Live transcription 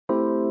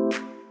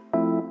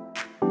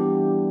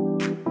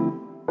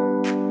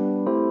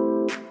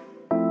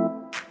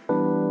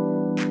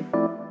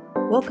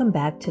Welcome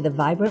back to the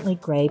Vibrantly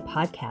Gray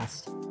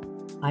podcast.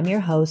 I'm your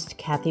host,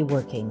 Kathy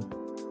Working.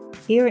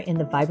 Here in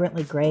the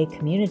Vibrantly Gray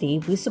community,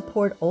 we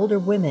support older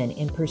women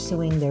in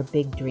pursuing their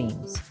big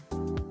dreams.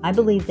 I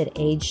believe that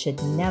age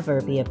should never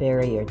be a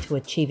barrier to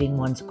achieving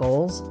one's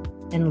goals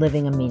and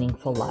living a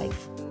meaningful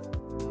life.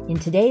 In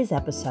today's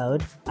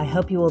episode, I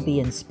hope you will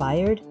be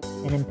inspired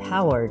and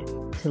empowered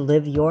to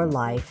live your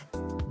life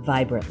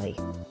vibrantly.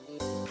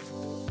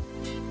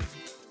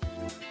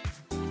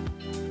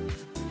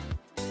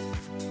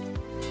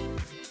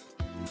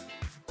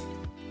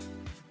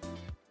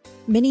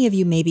 Many of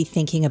you may be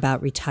thinking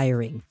about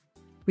retiring.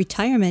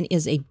 Retirement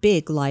is a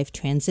big life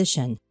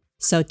transition.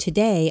 So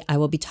today I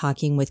will be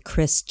talking with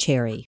Chris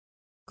Cherry.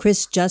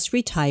 Chris just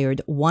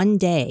retired one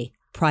day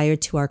prior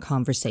to our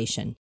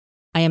conversation.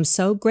 I am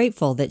so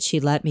grateful that she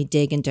let me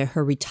dig into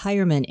her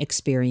retirement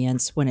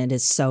experience when it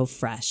is so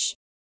fresh.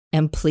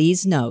 And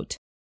please note,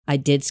 I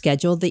did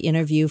schedule the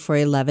interview for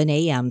 11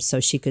 a.m. so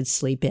she could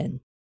sleep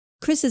in.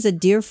 Chris is a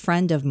dear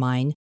friend of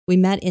mine. We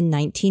met in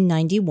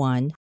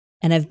 1991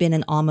 and have been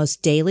in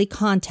almost daily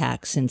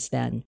contact since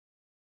then.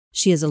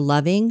 She is a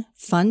loving,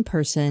 fun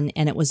person,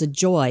 and it was a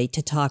joy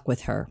to talk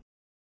with her.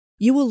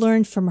 You will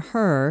learn from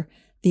her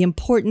the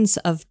importance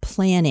of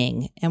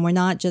planning, and we're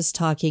not just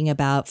talking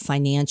about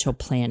financial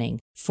planning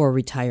for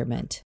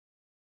retirement.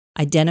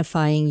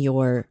 Identifying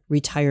your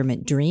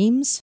retirement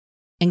dreams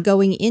and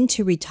going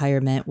into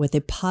retirement with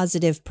a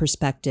positive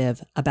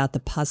perspective about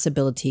the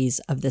possibilities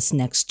of this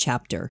next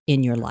chapter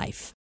in your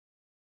life.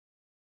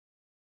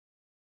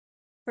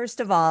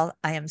 First of all,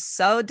 I am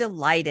so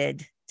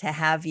delighted to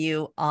have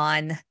you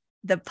on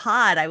the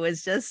pod. I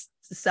was just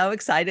so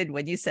excited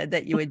when you said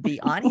that you would be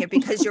on here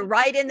because you're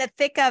right in the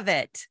thick of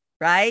it,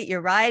 right?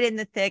 You're right in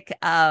the thick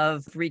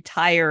of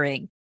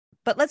retiring.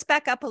 But let's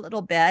back up a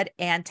little bit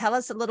and tell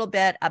us a little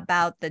bit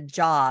about the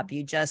job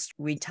you just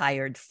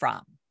retired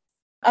from.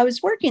 I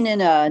was working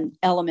in an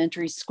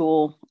elementary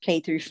school, K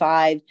through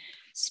 5,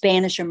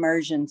 Spanish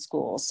immersion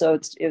school. So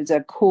it was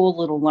a cool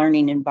little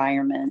learning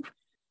environment,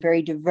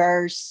 very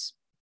diverse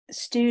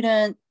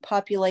student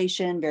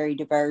population, very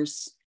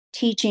diverse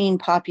teaching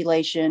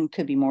population,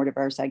 could be more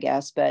diverse, I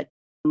guess, but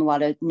a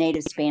lot of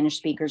native Spanish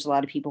speakers, a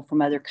lot of people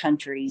from other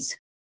countries.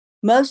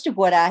 Most of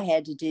what I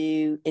had to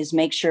do is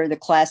make sure the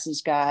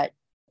classes got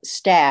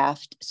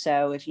staffed.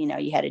 So if,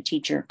 you had a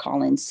teacher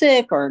call in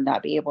sick or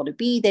not be able to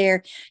be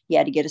there, you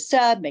had to get a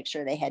sub, make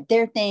sure they had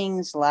their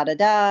things,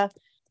 la-da-da.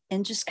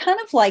 And just kind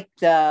of like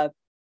the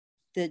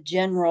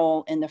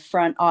general in the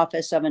front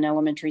office of an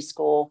elementary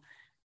school,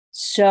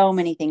 so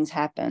many things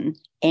happen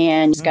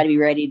and it's got to be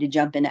ready to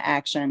jump into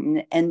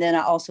action. And then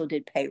I also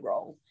did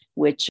payroll,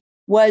 which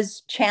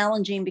was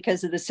challenging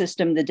because of the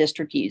system the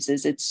district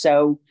uses. It's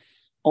so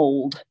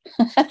old.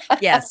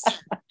 Yes.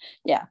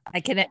 Yeah. I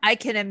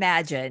can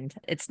imagine.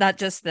 It's not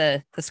just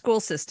the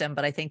school system,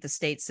 but I think the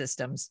state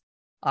systems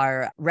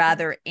are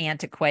rather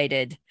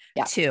antiquated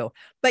too.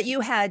 But you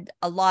had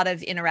a lot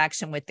of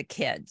interaction with the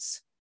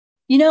kids.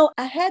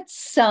 I had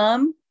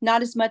some,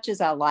 not as much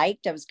as I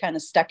liked. I was kind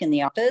of stuck in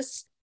the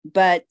office.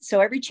 But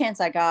so every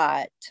chance I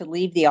got to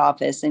leave the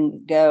office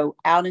and go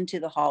out into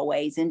the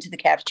hallways, into the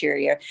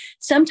cafeteria,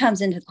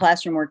 sometimes into the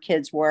classroom where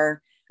kids were,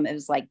 it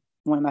was like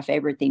one of my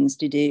favorite things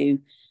to do.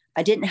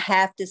 I didn't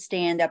have to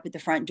stand up at the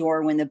front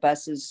door when the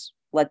buses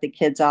let the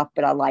kids off,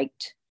 but I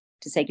liked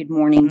to say good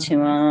morning to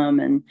them.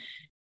 And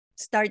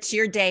starts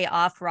your day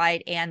off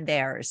right and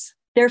theirs.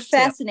 They're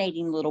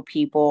fascinating little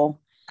people.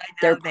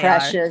 They're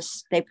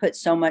precious. They put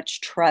so much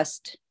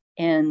trust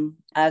in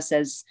us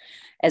as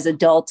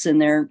adults,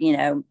 and they're,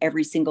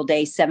 every single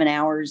day, 7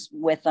 hours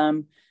with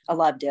them. I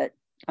loved it.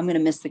 I'm going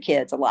to miss the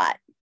kids a lot.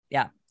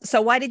 Yeah. So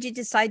why did you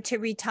decide to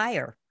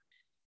retire?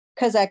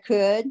 Because I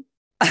could.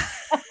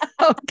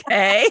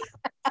 Okay.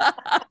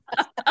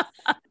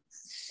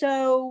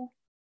 So,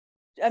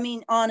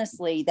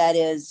 honestly, that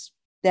is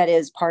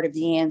part of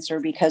the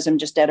answer, because I'm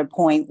just at a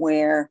point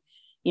where,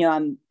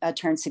 I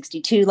turned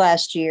 62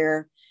 last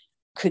year,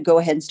 could go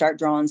ahead and start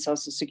drawing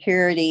Social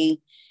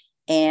Security.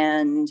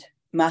 And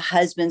my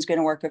husband's going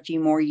to work a few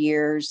more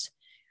years.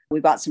 We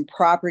bought some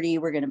property.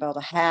 We're going to build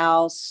a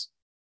house.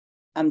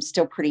 I'm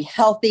still pretty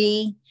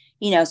healthy,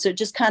 so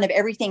just kind of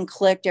everything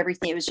clicked.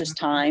 It was just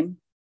time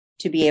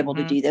to be able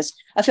to do this.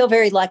 I feel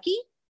very lucky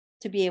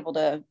to be able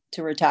to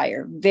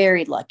retire.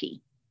 Very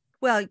lucky.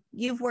 Well,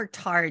 you've worked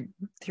hard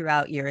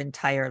throughout your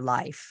entire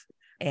life.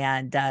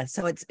 And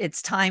so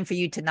it's time for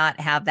you to not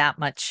have that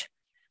much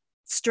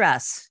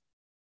stress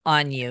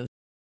on you.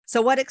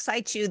 So what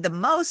excites you the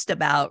most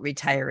about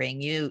retiring?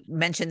 You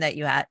mentioned that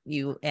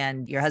you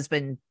and your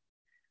husband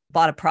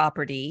bought a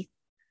property.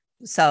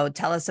 So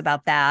tell us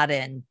about that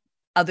and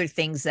other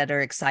things that are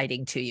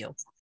exciting to you.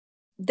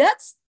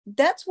 That's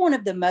one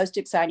of the most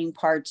exciting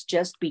parts,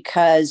 just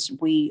because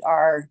we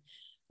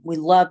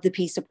love the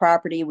piece of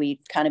property. We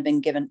had kind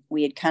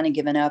of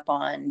given up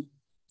on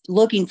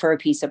looking for a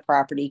piece of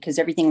property because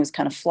everything was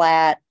kind of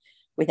flat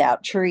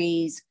without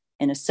trees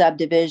in a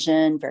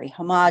subdivision, very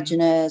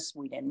homogeneous.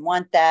 We didn't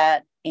want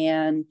that.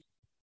 And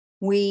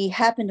We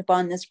happened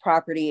upon this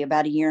property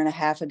about a year and a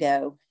half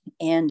ago,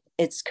 and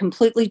it's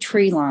completely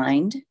tree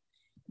lined.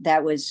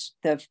 That was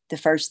the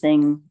first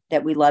thing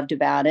that we loved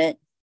about it.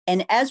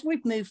 And as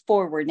we've moved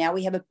forward, now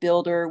we have a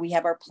builder, we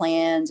have our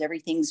plans,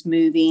 everything's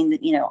moving,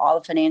 all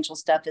the financial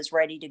stuff is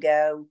ready to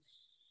go.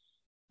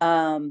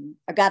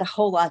 I've got a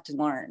whole lot to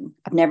learn.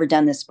 I've never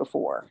done this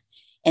before.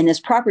 And this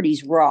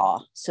property's raw,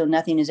 so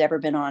nothing has ever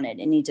been on it.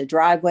 It needs a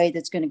driveway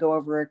that's going to go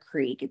over a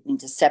creek. It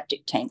needs a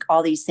septic tank,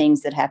 all these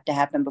things that have to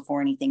happen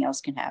before anything else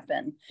can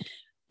happen.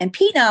 And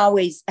Pete and I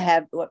always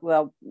have,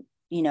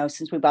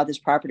 since we bought this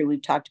property,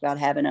 we've talked about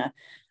having a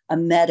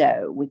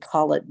meadow. We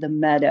call it the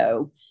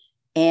meadow.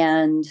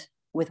 And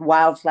with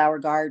wildflower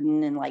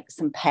garden and like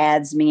some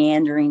paths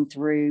meandering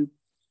through.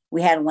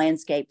 We had a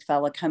landscape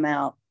fella come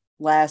out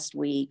last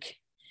week,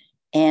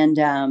 and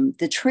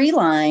the tree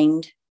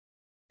lined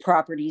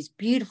property is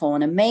beautiful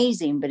and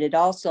amazing, but it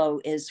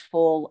also is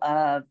full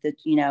of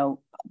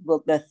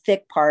the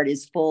thick part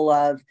is full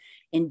of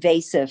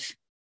invasive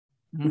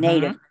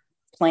native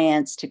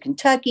plants to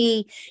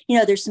Kentucky.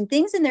 There's some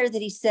things in there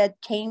that he said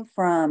came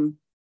from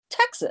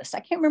Texas. I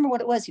can't remember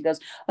what it was. He goes,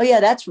 "Oh yeah,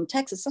 that's from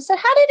Texas." I said,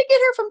 "How did it get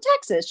here from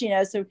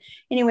Texas?" So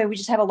anyway, we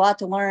just have a lot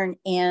to learn.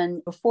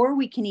 And before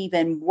we can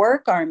even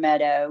work our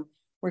meadow,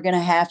 we're going to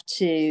have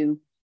to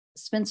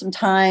spend some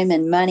time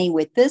and money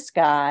with this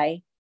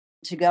guy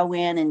to go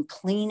in and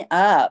clean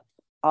up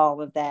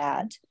all of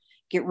that,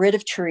 get rid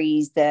of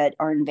trees that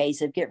are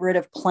invasive, get rid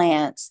of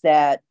plants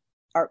that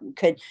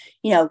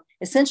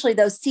essentially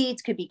those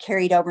seeds could be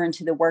carried over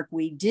into the work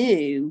we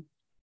do.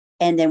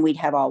 And then we'd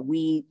have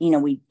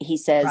he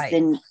says, right.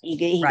 Then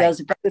he right.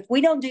 goes, if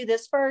we don't do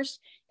this first,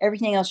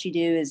 everything else you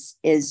do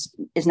is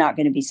not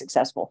going to be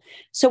successful.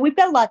 So we've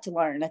got a lot to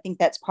learn. I think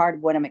that's part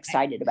of what I'm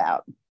excited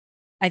about.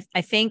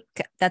 I think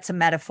that's a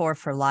metaphor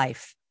for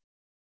life.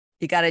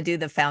 You got to do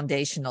the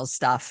foundational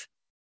stuff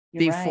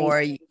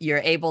before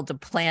you're able to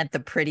plant the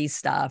pretty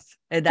stuff.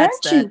 And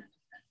that's you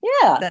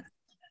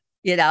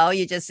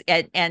just,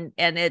 and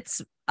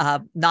it's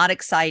not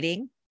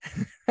exciting,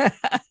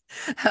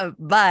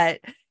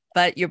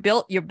 but you're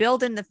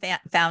building the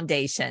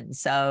foundation.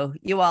 So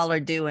you all are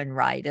doing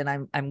right.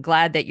 And I'm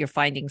glad that you're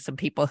finding some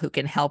people who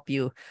can help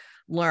you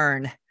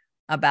learn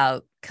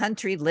about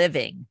country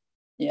living.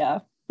 Yeah.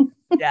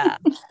 Yeah.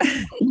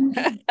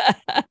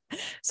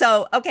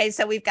 So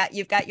you've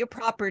got your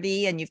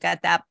property and you've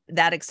got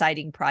that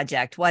exciting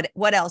project.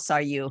 What else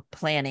are you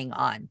planning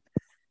on?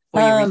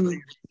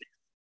 When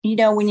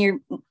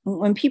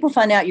people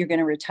find out you're going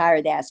to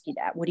retire, they ask you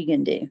that. What are you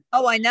going to do?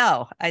 Oh, I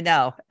know. And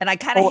I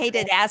kind of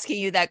hated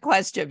asking you that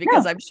question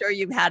because I'm sure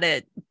you've had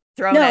it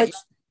thrown at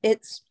you.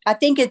 I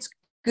think it's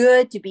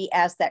good to be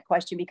asked that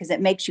question because it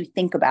makes you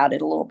think about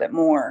it a little bit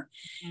more.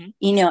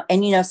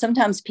 Mm-hmm.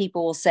 Sometimes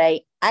people will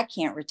say, "I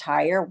can't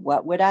retire.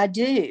 What would I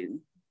do?"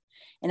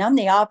 And I'm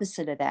the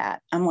opposite of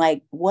that. I'm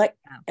like, what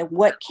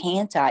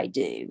can't I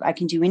do? I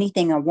can do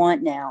anything I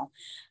want now.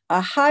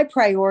 A high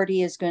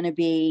priority is going to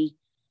be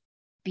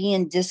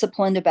being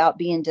disciplined about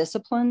being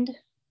disciplined.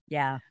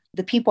 Yeah.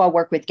 The people I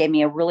work with gave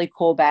me a really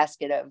cool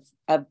basket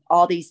of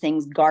all these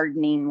things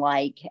gardening,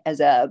 like as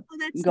a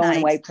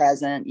going away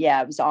present.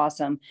 Yeah, it was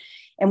awesome.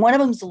 And one of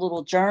them is a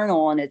little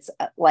journal, and it's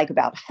like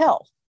about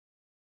health,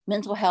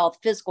 mental health,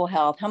 physical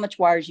health. How much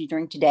water did you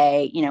drink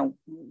today?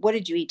 What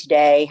did you eat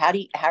today?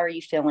 How are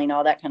you feeling?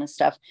 All that kind of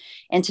stuff.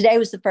 And today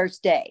was the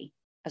first day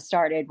I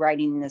started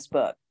writing this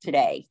book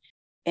today.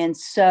 And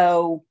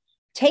so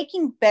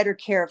taking better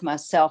care of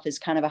myself is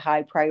kind of a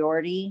high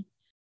priority.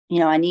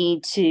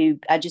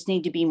 I just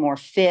need to be more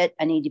fit.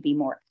 I need to be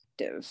more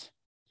active.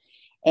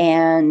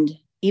 And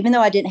even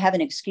though I didn't have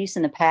an excuse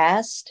in the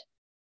past,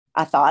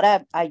 I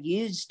thought I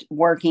used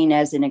working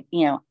as I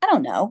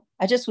don't know.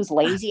 I just was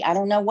lazy. I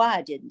don't know why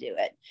I didn't do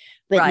it.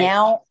 But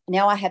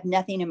now I have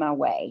nothing in my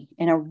way.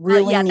 And I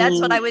really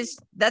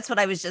that's what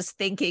I was just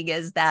thinking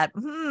is that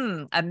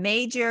a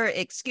major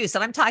excuse.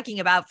 And I'm talking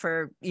about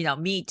for,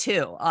 me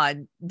too,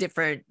 on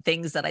different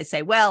things that I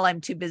say, well,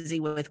 I'm too busy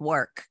with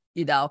work,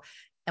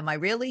 am I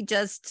really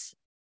just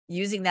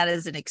using that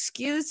as an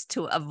excuse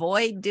to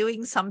avoid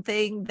doing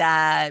something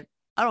that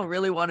I don't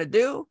really want to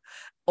do,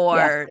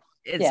 or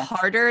it's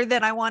harder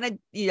than I wanted,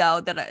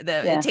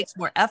 it takes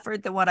more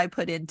effort than what I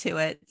put into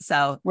it.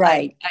 So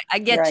right. I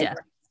get you.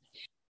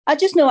 I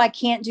just know I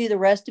can't do the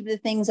rest of the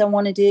things I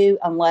want to do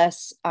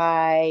unless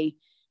I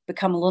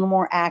become a little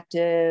more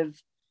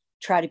active,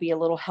 try to be a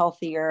little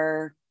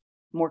healthier,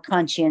 more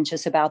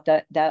conscientious about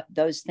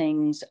those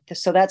things.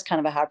 So that's kind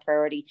of a high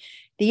priority.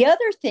 The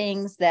other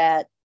things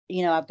that,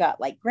 I've got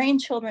like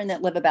grandchildren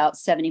that live about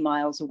 70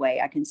 miles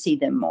away. I can see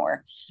them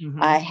more. Mm-hmm.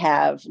 I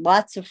have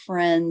lots of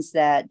friends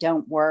that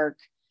don't work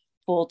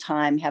full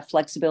time, have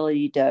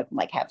flexibility to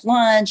like have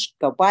lunch,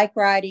 go bike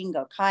riding,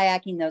 go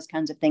kayaking, those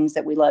kinds of things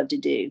that we love to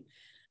do.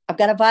 I've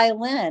got a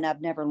violin I've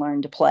never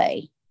learned to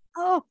play.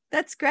 Oh,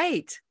 that's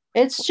great.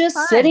 It's just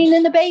sitting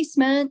in the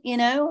basement,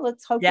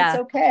 let's hope it's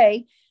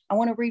okay. I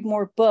want to read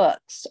more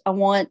books. I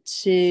want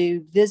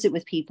to visit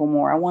with people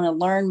more. I want to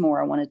learn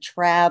more. I want to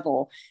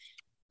travel.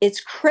 it's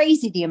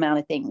crazy the amount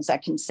of things I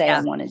can say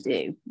I want to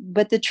do.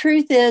 But the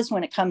truth is,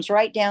 when it comes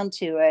right down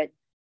to it,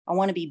 I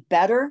want to be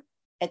better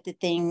at the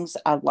things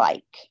I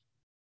like.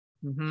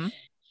 Mm-hmm.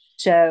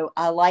 So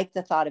I like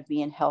the thought of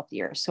being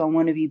healthier. So I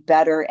want to be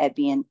better at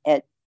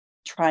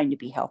trying to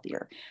be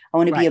healthier. I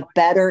want to be a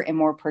better and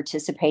more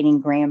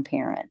participating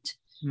grandparent.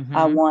 Mm-hmm.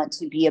 I want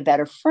to be a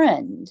better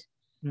friend.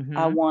 Mm-hmm.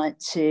 I want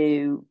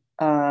to,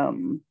 I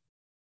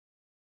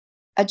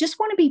just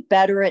want to be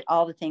better at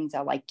all the things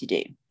I like to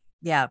do.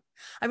 Yeah.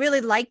 I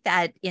really like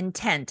that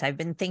intent. I've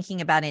been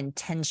thinking about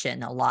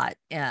intention a lot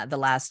the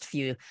last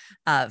few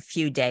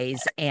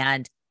days,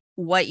 and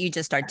what you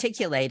just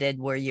articulated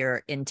were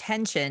your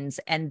intentions,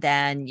 and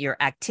then your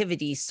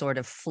activities sort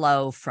of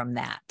flow from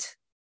that.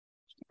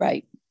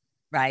 Right.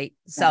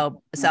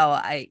 So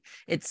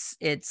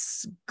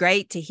it's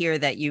great to hear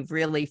that you've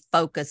really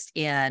focused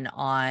in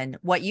on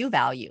what you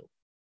value.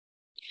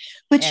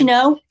 But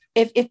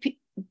if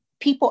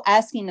people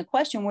asking the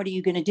question, what are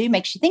you going to do,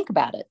 makes you think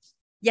about it.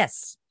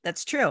 Yes,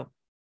 that's true.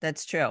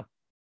 That's true.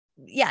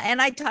 Yeah.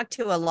 And I talk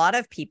to a lot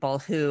of people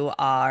who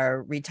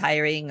are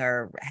retiring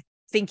or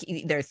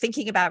they're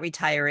thinking about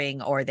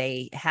retiring, or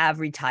they have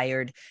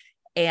retired,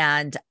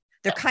 and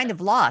they're kind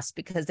of lost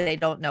because they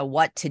don't know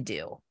what to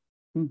do.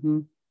 Mm-hmm.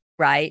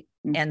 Right.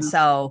 Mm-hmm. And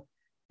so,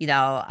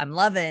 I'm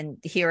loving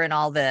hearing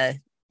all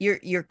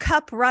your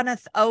cup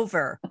runneth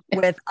over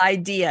with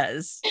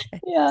ideas.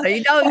 Yeah. So,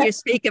 you're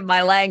speaking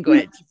my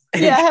language.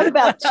 Yeah, I have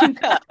about 2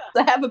 cups.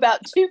 I have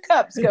about 2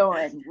 cups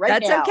going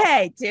right now. That's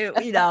okay too.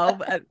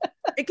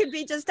 It could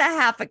be just a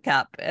half a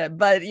cup,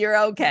 but you're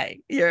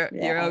okay. You're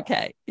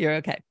okay. You're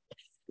okay.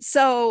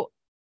 So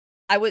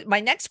my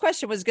next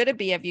question was going to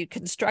be, have you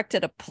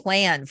constructed a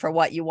plan for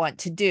what you want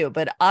to do?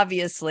 But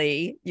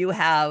obviously you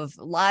have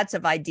lots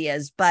of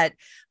ideas, but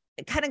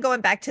kind of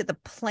going back to the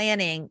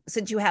planning,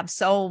 since you have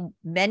so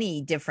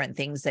many different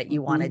things that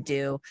you want to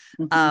do,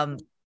 I'm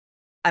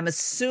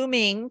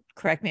assuming,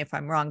 correct me if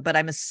I'm wrong, but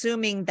I'm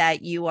assuming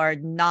that you are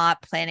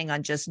not planning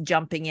on just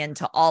jumping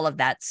into all of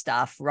that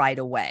stuff right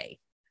away.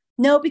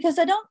 No, because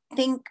I don't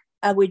think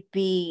I would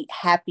be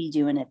happy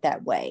doing it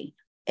that way.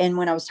 And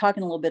when I was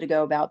talking a little bit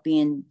ago about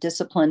being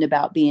disciplined,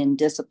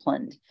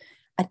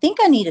 I think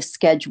I need a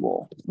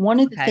schedule. One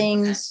of the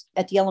things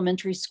at the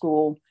elementary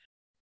school,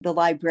 the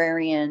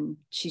librarian,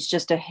 she's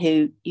just a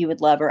hoot. You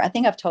would love her. I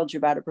think I've told you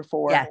about it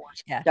before.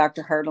 Yeah.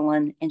 Dr.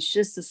 Hertelin. And she's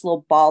just this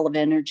little ball of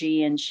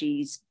energy, and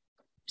she's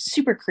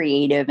super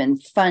creative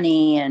and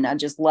funny. And I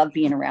just love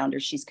being around her.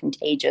 She's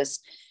contagious.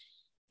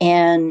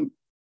 And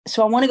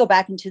so I want to go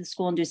back into the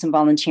school and do some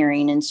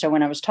volunteering. And so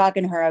when I was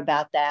talking to her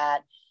about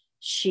that,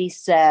 she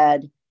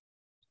said,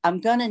 I'm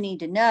going to need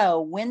to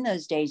know when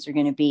those days are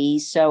going to be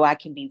so I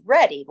can be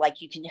ready.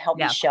 Like, you can help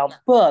me shelve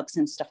books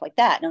and stuff like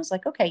that. And I was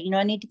like, okay,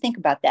 I need to think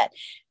about that.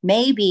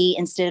 Maybe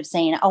instead of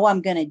saying, oh,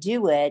 I'm going to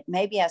do it,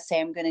 maybe I say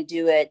I'm going to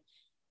do it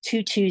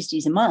 2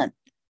 Tuesdays a month,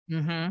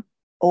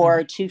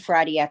 or 2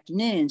 Friday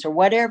afternoons, or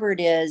whatever it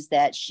is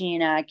that she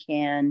and I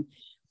can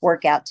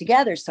work out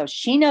together. So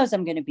she knows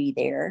I'm going to be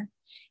there.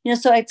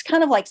 So it's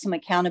kind of like some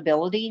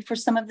accountability for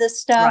some of this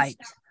stuff.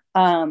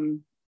 Right.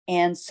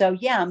 And so,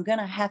 I'm going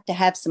to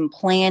have some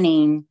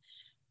planning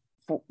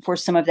for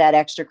some of that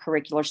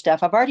extracurricular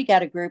stuff. I've already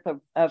got a group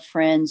of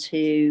friends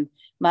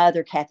my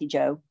other Kathy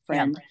Joe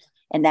friend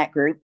and that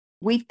group,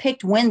 we've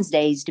picked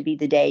Wednesdays to be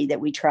the day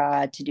that we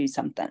try to do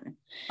something.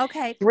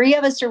 Okay. 3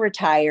 of us are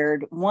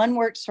retired. One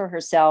works for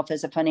herself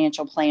as a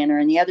financial planner,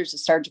 and the other's a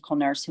surgical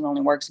nurse who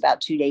only works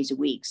about 2 days a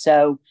week.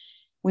 So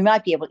we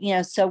might be able,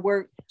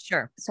 so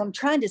I'm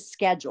trying to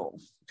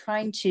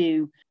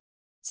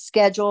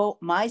schedule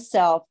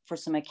myself for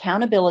some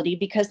accountability,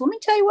 because let me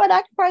tell you what,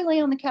 I could probably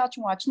lay on the couch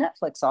and watch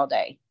Netflix all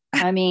day.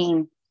 I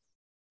mean,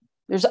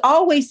 there's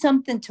always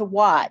something to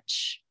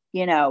watch,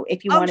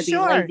 if you want to be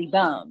a lazy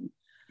bum.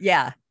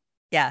 Yeah.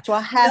 Yeah. So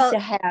I have to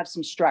have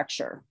some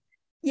structure.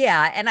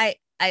 Yeah. And I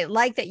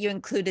like that you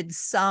included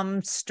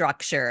some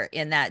structure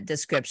in that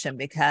description,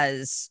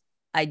 because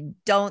I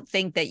don't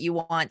think that you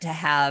want to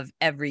have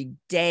every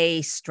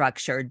day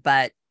structured,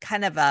 but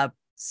kind of a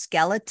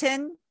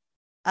skeleton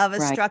of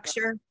a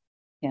structure.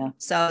 Yeah.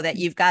 So that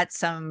you've got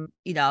some,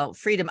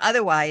 freedom.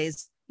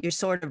 Otherwise, you're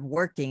sort of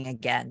working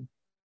again.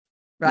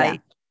 Right.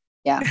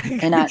 Yeah.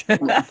 And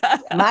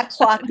my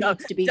clock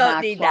needs to be don't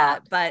my need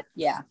clock. That, but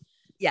yeah.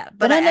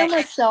 But I know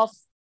myself.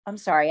 I'm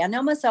sorry. I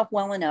know myself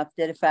well enough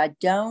that if I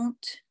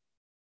don't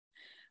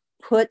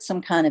put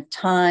some kind of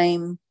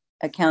time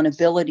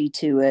accountability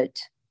to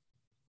it,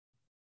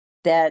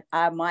 that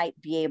I might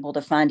be able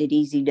to find it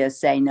easy to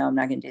say, no, I'm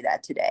not going to do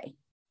that today.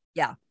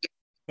 Yeah.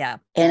 Yeah.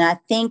 And I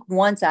think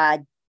once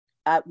I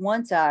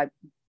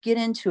get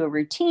into a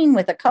routine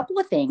with a couple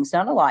of things,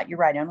 not a lot, you're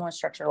right, I don't want to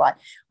structure a lot.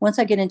 Once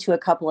I get into a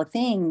couple of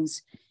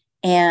things,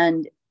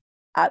 and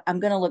I'm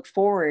going to look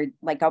forward,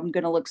 I'm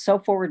going to look so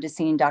forward to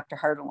seeing Dr.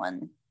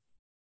 Hertelin.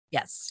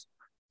 Yes.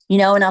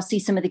 And I'll see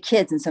some of the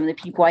kids and some of the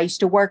people I used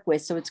to work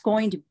with. So it's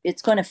going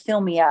to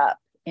fill me up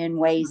in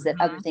ways that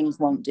other things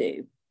won't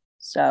do.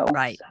 So,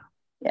 right.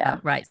 Yeah.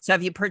 Right. So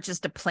have you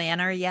purchased a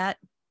planner yet?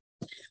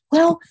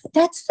 Well,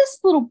 that's this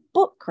little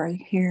book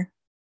right here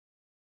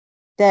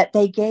that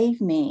they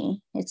gave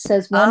me. It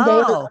says One Day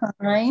at Oh,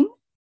 a Time.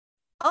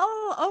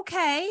 oh,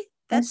 okay. It's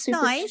That's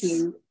super nice.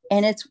 cute.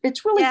 And it's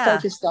really Yeah.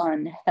 focused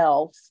on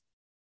health.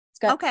 It's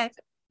got Okay.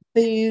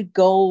 food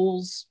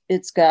goals,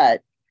 it's got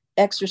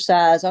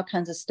exercise, all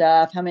kinds of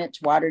stuff. How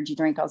much water do you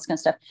drink? All this kind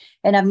of stuff.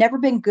 And I've never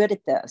been good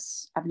at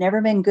this. I've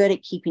never been good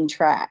at keeping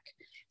track.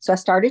 So I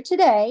started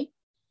today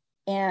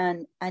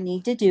and I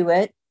need to do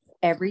it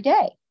every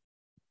day.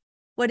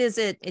 What is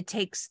it?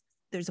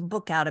 There's a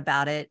book out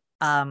about it.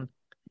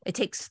 It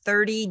takes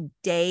 30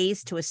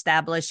 days to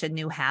establish a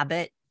new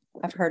habit.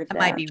 I've heard of I that.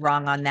 might be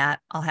wrong on that.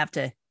 I'll have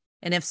to,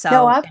 and if so,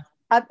 No, I've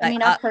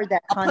heard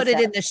that I'll put it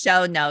concept. in the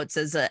show notes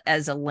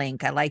as a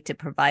link. I like to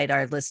provide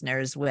our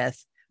listeners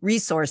with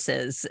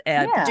resources,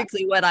 and Yeah.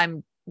 particularly when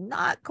I'm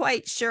not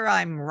quite sure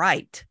I'm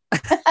right.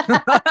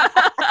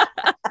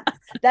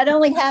 That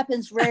only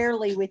happens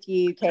rarely with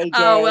you, KJ.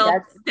 Oh,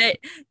 well,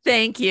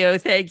 thank you.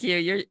 Thank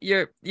you.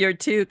 You're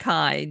too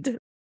kind.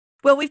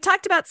 Well, we've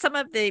talked about some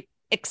of the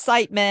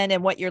excitement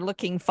and what you're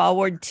looking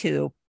forward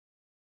to.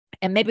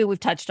 And maybe we've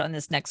touched on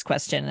this next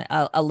question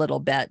a little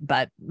bit,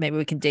 but maybe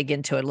we can dig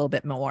into it a little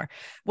bit more.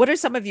 What are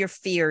some of your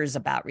fears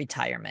about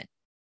retirement?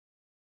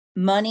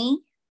 Money.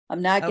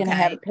 I'm not going to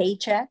have a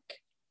paycheck.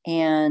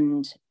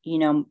 And,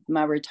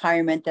 my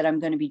retirement that I'm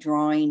going to be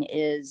drawing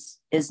is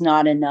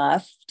not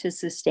enough to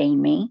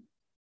sustain me.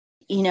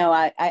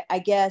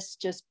 I guess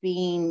just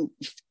being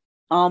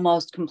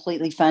almost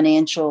completely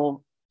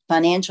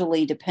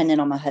financially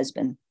dependent on my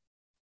husband.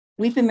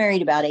 We've been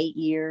married about 8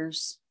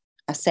 years.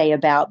 I say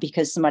about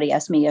because somebody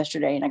asked me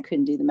yesterday and I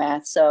couldn't do the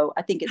math. So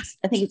I think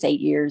it's 8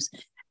 years.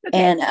 Okay,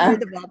 and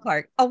the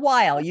ballpark. A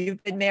while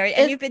you've been married,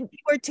 and you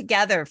were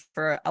together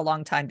for a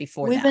long time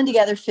before. We've been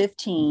together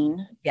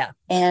 15. Yeah.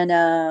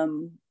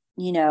 And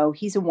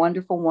he's a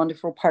wonderful,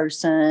 wonderful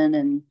person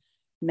and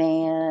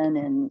man.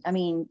 And I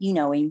mean,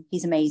 him,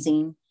 he's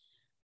amazing.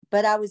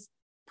 But I was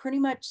pretty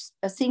much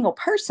a single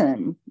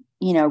person,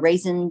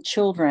 raising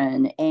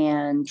children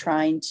and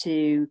trying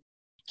to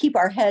keep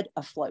our heads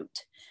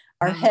afloat.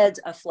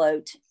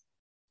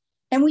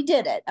 And we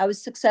did it. I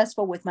was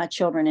successful with my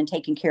children and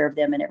taking care of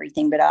them and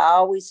everything, but I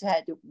always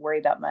had to worry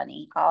about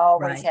money. I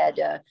always had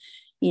to,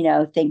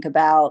 think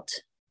about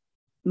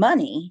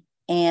money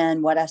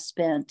and what I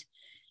spent.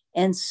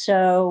 And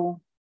so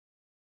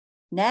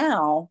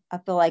now I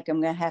feel like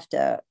I'm going to have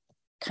to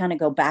kind of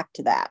go back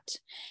to that,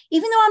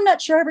 even though I'm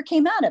not sure I ever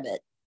came out of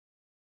it.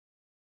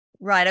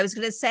 Right. I was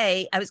going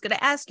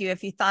to ask you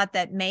if you thought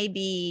that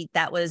maybe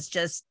that was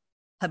just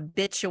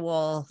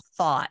habitual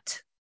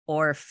thought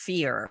or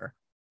fear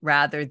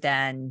rather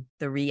than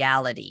the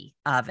reality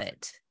of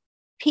it.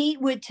 Pete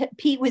would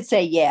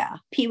say, yeah.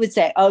 Pete would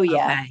say, oh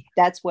yeah, okay,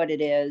 that's what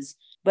it is.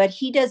 But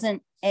he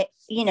doesn't,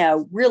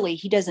 really,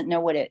 he doesn't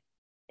know what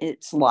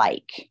it's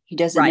like. He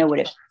doesn't know what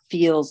it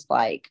feels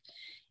like.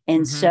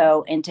 And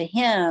so, and to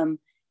him,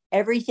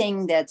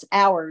 everything that's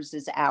ours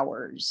is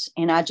ours.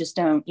 And I just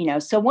don't,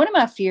 so one of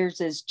my fears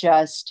is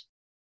just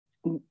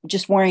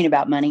worrying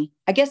about money.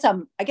 I guess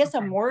I'm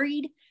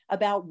worried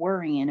about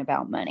worrying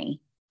about money.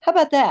 How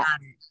about that?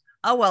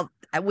 Oh, well,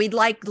 we'd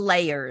like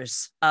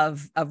layers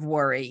of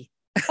worry.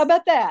 How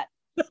about that?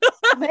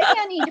 Maybe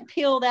I need to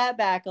peel that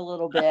back a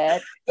little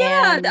bit.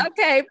 Yeah.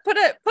 Okay. Put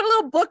a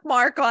little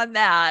bookmark on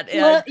that.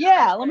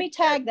 Yeah. Let me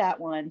tag that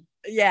one.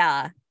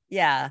 Yeah.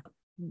 Yeah.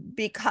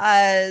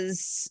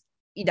 Because,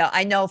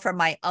 I know from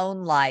my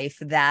own life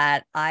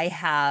that I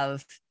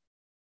have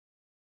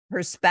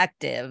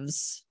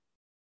perspectives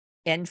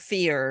and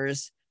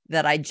fears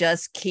that I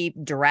just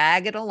keep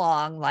dragging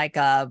along like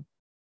a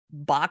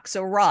box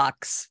of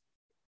rocks,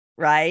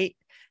 right?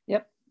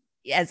 Yep.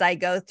 As I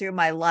go through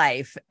my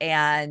life.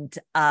 And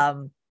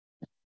I'm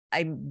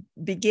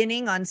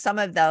beginning on some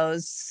of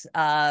those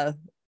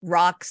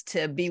rocks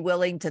to be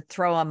willing to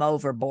throw them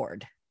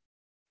overboard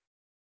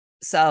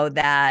so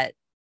that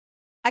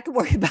I can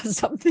worry about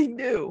something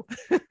new.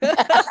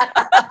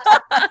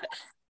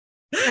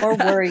 Or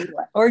worry,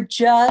 or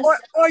just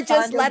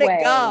let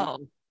it go.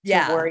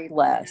 Yeah. Worry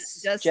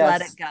less. Just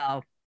let it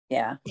go.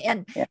 Yeah.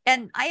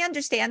 And I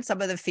understand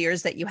some of the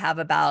fears that you have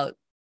about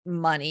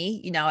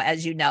money.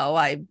 As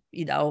I,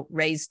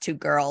 raised 2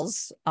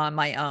 girls on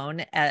my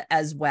own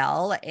as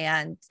well,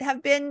 and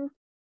have been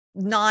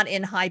not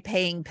in high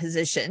paying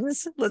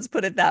positions. Let's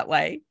put it that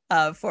way,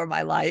 for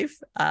my life,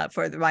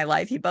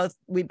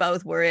 we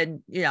both were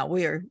in,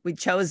 we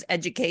chose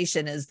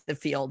education as the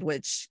field,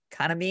 which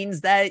kind of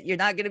means that you're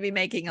not going to be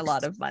making a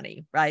lot of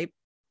money. Right.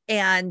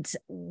 And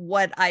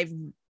what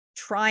I'm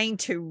trying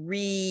to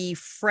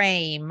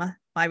reframe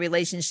my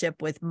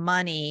relationship with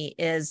money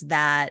is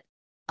that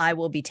I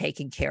will be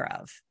taken care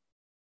of,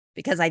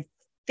 because I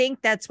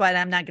think that's what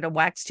I'm not going to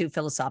wax too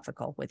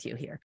philosophical with you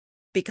here,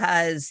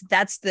 because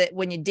that's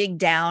when you dig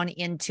down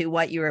into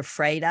what you're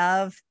afraid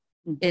of,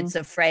 it's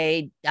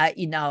afraid, I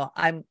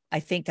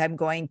think I'm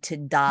going to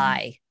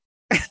die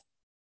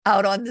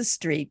out on the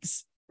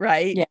streets.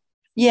 Right.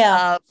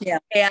 Yeah.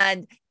 Yeah.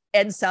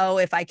 And so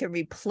if I can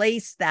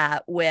replace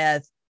that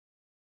with,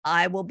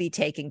 I will be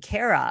taken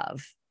care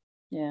of.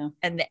 Yeah.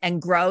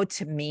 And grow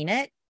to mean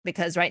it,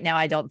 because right now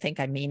I don't think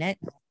I mean it,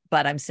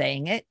 but I'm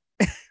saying it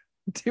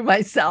to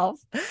myself,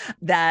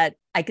 that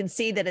I can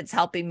see that it's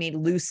helping me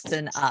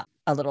loosen up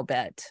a little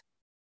bit.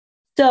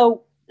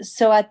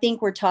 So I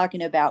think we're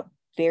talking about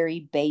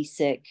very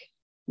basic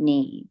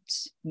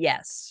needs.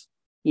 Yes.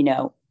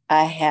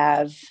 I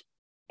have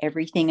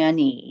everything I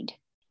need,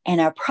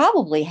 and I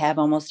probably have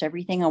almost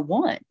everything I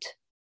want,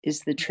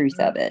 is the truth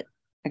of it.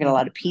 I got a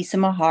lot of peace in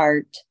my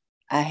heart.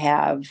 I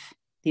have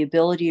the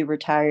ability to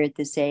retire at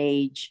this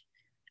age.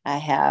 I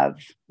have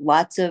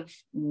lots of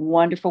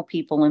wonderful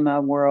people in my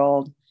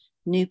world,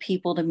 new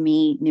people to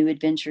meet, new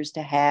adventures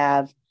to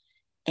have.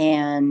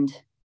 And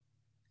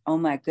oh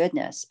my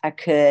goodness, I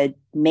could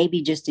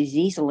maybe just as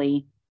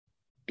easily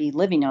be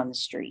living on the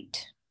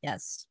street.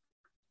 Yes.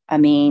 I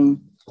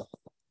mean,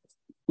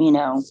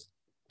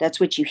 that's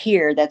what you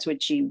hear. That's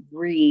what you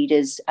read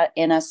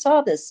and I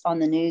saw this on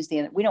the news.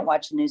 We don't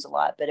watch the news a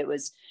lot, but it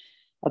was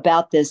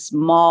about this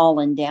mall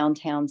in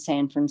downtown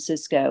San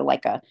Francisco,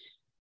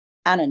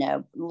 I don't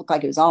know, it looked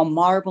like it was all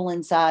marble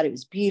inside. It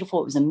was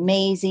beautiful. It was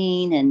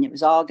amazing. And it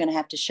was all going to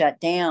have to shut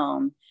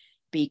down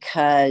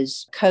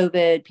because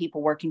COVID,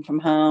 people working from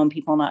home,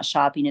 people not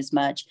shopping as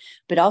much,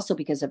 but also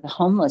because of the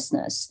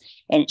homelessness.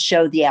 And it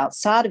showed the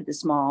outside of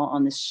this mall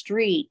on the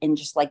street and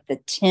just like the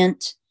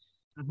tent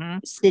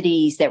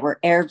cities that were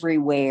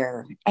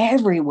everywhere.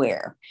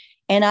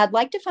 And I'd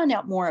like to find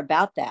out more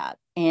about that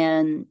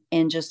and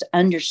just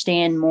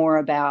understand more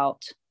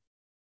about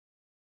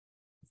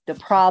the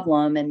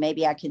problem. And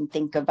maybe I can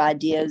think of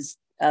ideas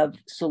of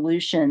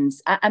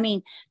solutions. I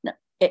mean,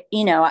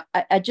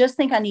 I just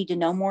think I need to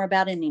know more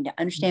about it. I need to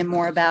understand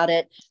more about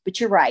it.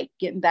 But you're right.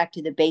 Getting back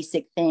to the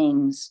basic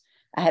things,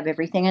 I have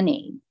everything I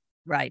need.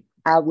 Right.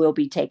 I will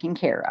be taken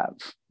care of.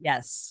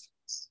 Yes.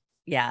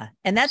 Yeah.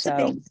 And that's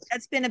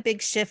been a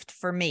big shift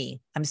for me.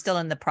 I'm still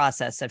in the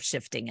process of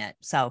shifting it.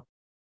 So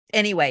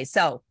anyway,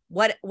 so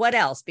what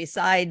else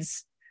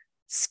besides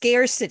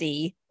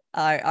scarcity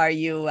are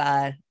you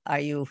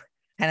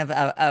kind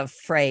of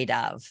afraid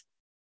of,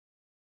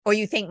 or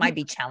you think might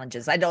be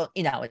challenges? I don't,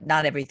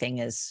 not everything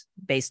is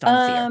based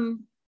on fear.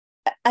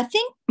 I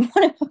think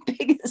one of the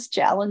biggest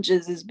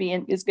challenges is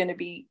going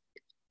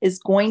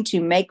to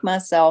make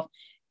myself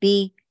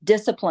be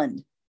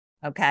disciplined.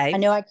 Okay. I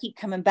know I keep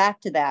coming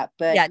back to that,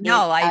 but yeah,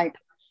 no,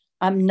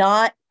 I'm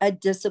not a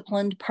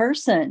disciplined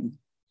person.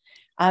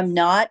 I'm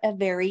not a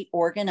very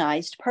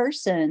organized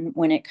person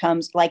when it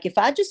comes, like if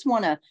I just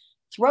want to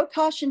throw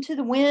caution to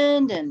the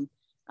wind and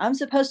I'm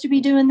supposed to be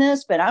doing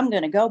this, but I'm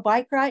going to go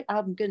bike ride,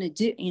 I'm going to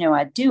do,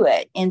 I do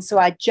it. And so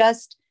I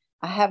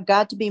have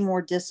got to be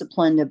more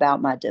disciplined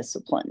about my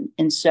discipline.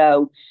 And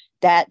so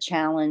that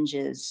challenge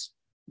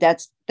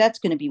that's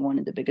going to be one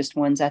of the biggest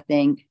ones, I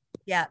think.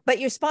 Yeah. But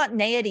your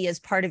spontaneity is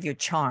part of your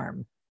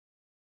charm,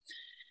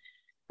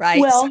 right?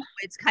 Well, so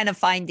it's kind of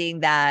finding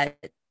that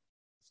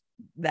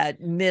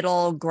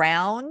middle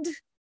ground,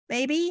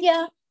 maybe.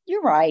 Yeah,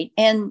 you're right.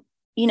 And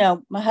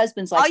my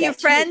husband's like all your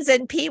friends too.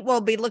 And Pete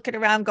will be looking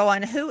around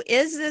going, who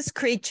is this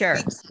creature?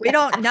 We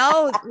don't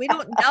know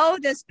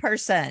this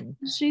person.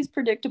 She's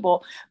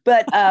predictable.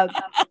 But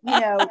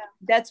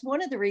that's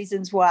one of the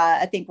reasons why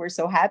I think we're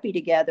so happy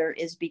together,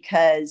 is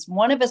because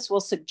one of us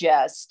will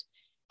suggest,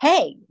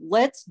 hey,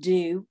 let's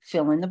do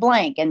fill in the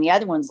blank. And the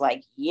other one's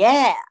like,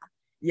 yeah.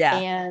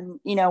 And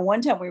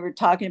one time we were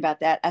talking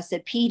about that. I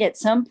said, Pete, at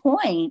some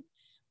point,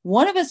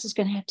 one of us is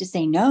going to have to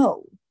say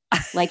no.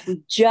 Like,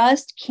 we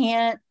just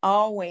can't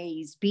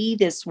always be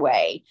this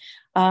way.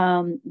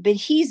 But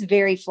he's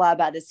very fly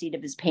by the seat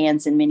of his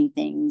pants in many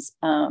things.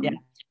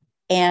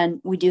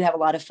 And we do have a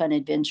lot of fun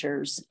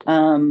adventures.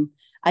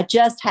 I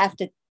just have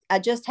to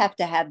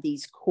have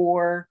these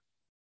core,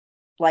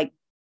 like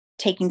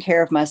taking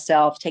care of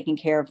myself, taking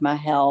care of my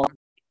health,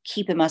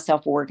 keeping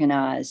myself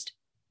organized.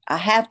 I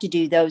have to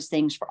do those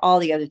things for all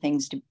the other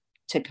things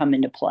to come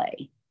into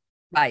play.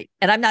 Right.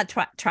 And I'm not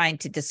trying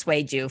to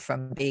dissuade you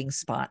from being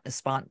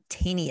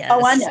spontaneous.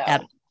 Oh, I know.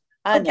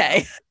 Okay.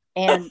 Know.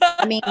 And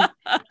I mean,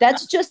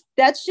 that's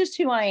just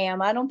who I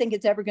am. I don't think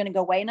it's ever going to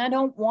go away, and I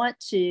don't want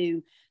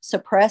to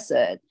suppress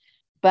it.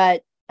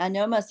 But I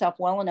know myself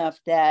well enough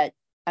that,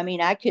 I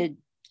mean, I could,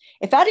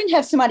 if I didn't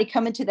have somebody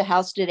come into the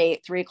house today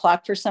at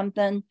 3:00 for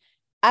something,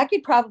 I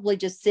could probably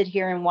just sit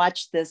here and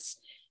watch this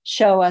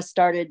show I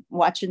started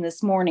watching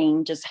this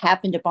morning, just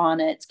happened upon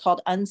it. It's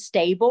called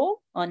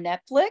Unstable on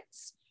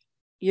Netflix.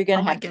 You're going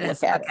to have to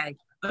look at it.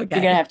 Okay. You're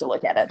going to have to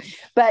look at it.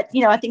 But,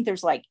 I think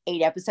there's like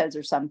 8 episodes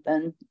or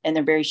something, and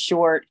they're very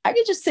short. I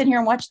could just sit here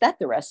and watch that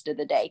the rest of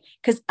the day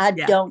because I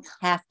don't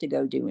have to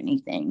go do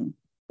anything.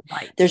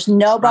 Right. There's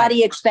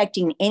nobody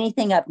expecting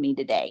anything of me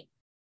today.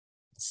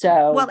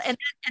 So, well, and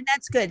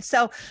that's good.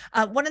 So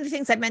one of the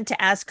things I meant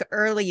to ask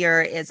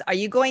earlier is, are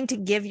you going to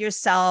give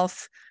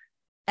yourself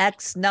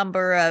X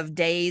number of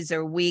days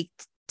or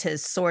weeks to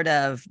sort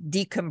of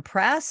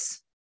decompress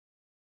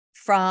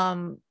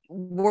from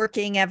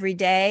working every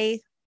day?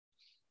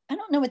 I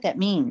don't know what that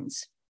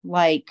means.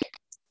 Like,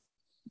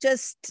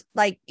 just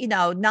like,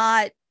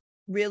 not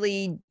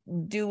really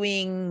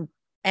doing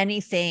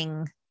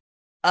anything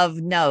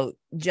of note,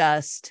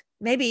 just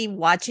maybe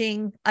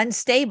watching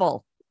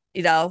Unstable,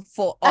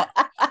 for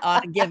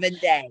on a given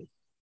day?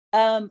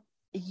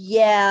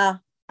 Yeah,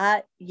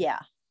 yeah,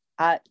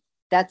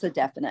 that's a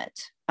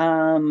definite.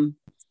 Sleeping,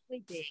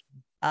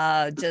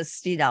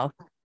 just,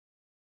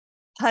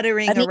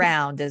 puttering I mean,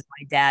 around, as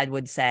my dad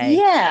would say.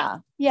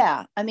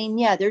 yeah. I mean,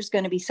 yeah, there's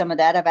going to be some of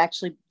that. I've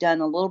actually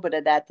done a little bit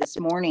of that this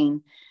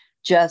morning,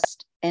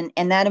 just and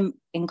that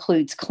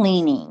includes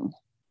cleaning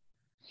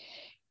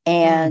Mm.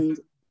 and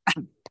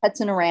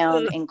putzing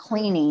around and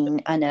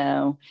cleaning. I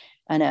know.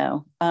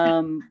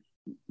 And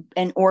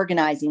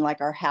organizing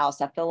like our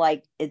house. I feel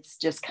like it's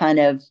just kind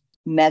of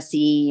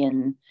messy,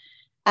 and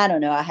I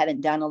don't know. I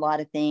haven't done a lot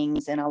of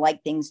things, and I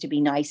like things to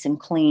be nice and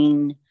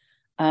clean.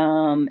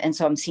 And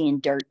so I'm seeing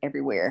dirt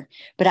everywhere,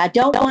 but I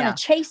don't want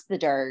to chase the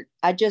dirt.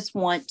 I just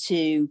want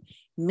to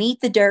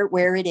meet the dirt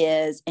where it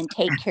is and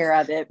take care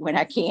of it when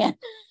I can.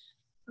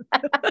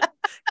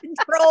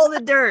 Control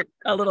the dirt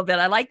a little bit.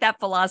 I like that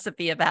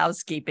philosophy of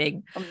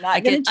housekeeping. I'm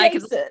not going to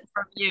chase it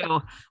from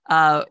you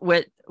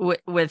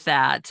with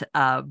that.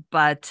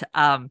 But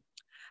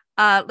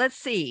let's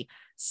see.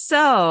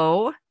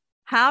 So,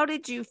 how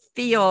did you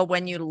feel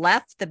when you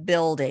left the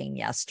building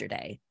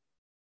yesterday?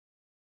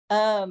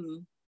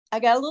 I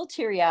got a little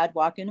teary-eyed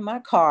walking in my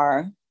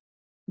car,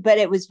 but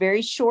it was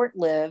very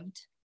short-lived.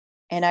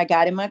 And I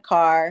got in my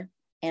car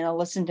and I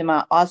listened to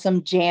my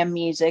awesome jam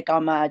music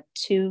on my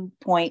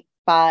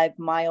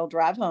 2.5-mile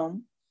drive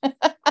home.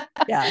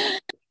 Yeah.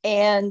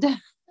 And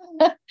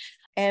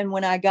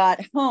when I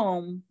got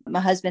home, my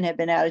husband had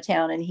been out of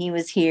town and he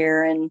was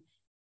here, and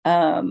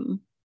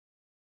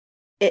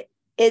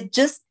it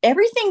just,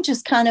 everything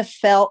just kind of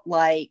felt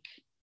like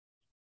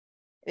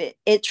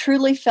it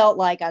truly felt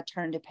like I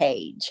turned a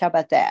page. How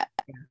about that?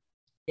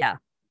 Yeah.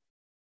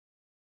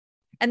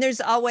 And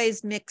there's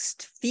always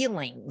mixed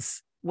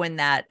feelings when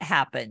that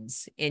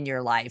happens in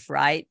your life,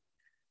 right?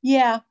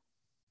 Yeah.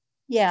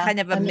 Kind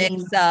of a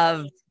mix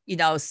of,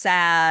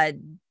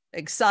 sad,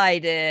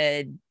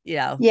 excited,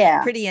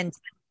 pretty intense.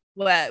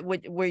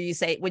 Would you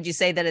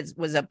say that it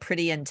was a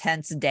pretty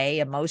intense day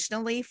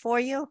emotionally for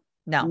you?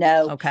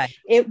 No. Okay.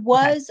 It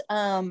was,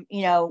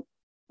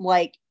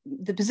 like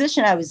the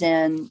position I was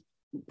in,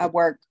 I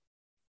work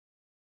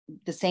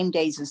the same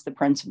days as the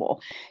principal.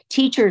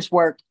 Teachers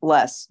work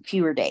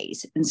fewer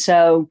days. And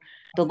so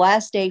the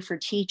last day for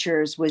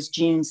teachers was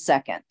June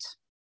 2nd.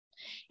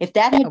 If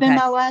that had been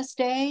my last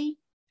day,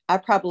 I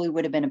probably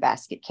would have been a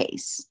basket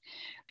case.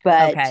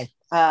 But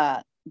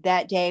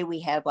that day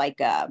we had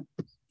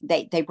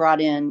they brought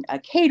in a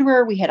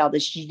caterer. We had all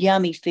this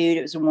yummy food.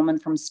 It was a woman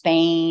from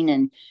Spain,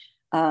 and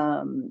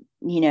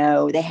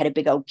they had a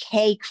big old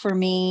cake for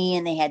me,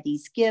 and they had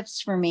these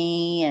gifts for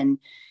me. And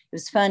it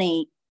was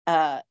funny.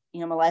 My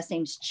last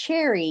name's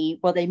Cherry.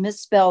 Well, they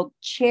misspelled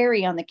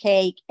cherry on the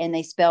cake and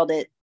they spelled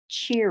it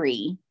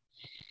cheery.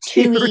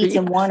 2 E's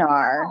and 1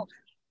 R.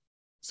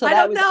 So I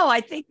don't know.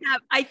 I think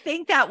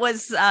that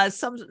was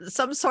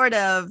some sort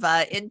of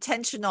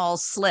intentional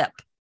slip.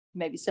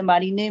 Maybe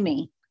somebody knew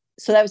me.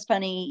 So that was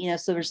funny.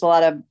 So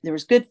there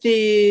was good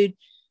food,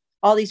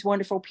 all these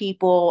wonderful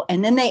people.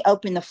 And then they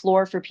opened the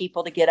floor for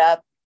people to get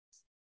up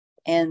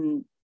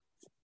and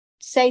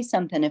say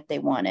something if they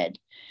wanted.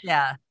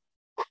 Yeah.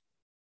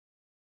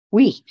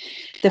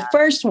 The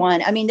first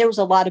one, there was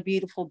a lot of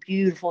beautiful,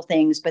 beautiful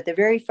things, but the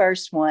very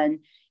first one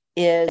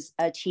is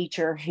a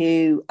teacher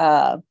who,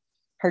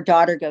 her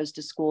daughter goes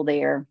to school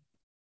there.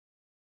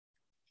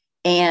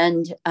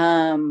 And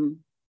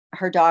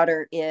her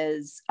daughter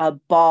is a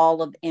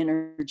ball of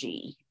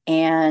energy.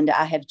 And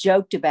I have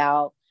joked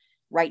about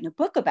writing a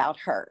book about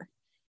her.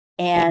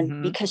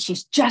 And because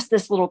she's just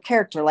this little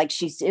character, like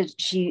she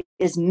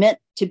is meant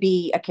to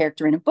be a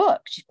character in a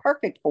book. She's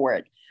perfect for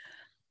it.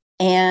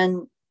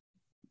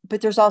 But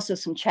there's also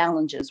some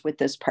challenges with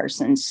this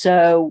person.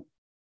 So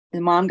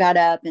the mom got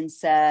up and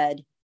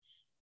said,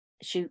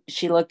 she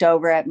looked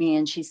over at me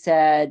and she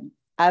said,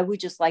 I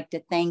would just like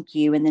to thank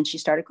you. And then she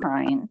started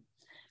crying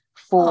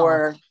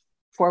for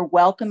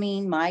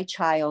welcoming my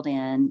child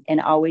in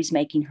and always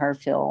making her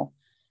feel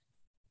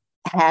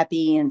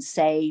happy and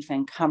safe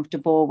and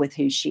comfortable with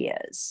who she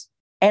is.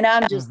 And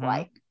I'm just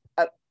like,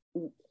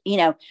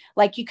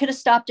 you could have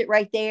stopped it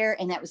right there.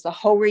 And that was the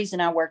whole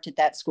reason I worked at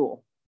that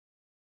school.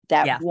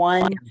 That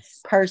one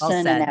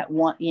person and that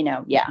one,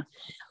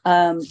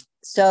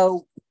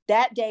 so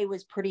that day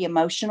was pretty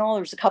emotional.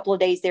 There was a couple of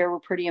days there were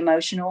pretty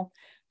emotional,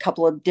 a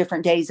couple of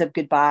different days of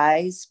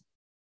goodbyes.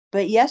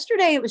 But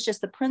yesterday it was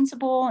just the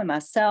principal and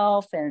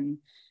myself and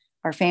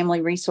our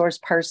family resource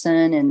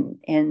person,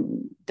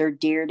 and they're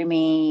dear to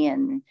me.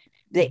 And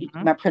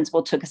my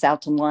principal took us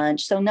out to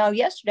lunch. So no,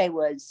 yesterday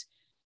was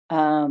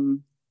a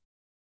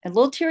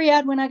little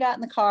teary-eyed when I got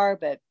in the car,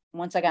 but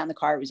once I got in the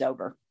car, it was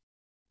over.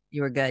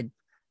 You were good.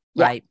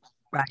 Yeah. Right.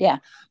 Yeah.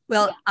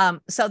 Well,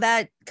 so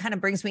that kind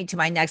of brings me to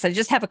my next. I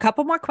just have a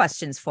couple more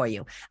questions for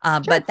you. Sure.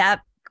 But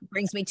that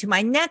brings me to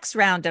my next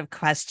round of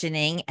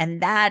questioning.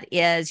 And that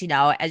is,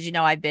 as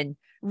I've been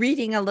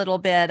reading a little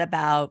bit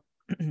about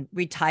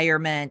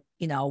retirement,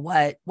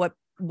 what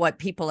what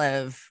people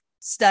have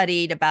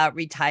studied about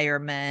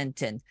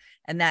retirement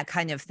and that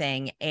kind of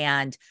thing.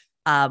 And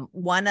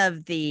one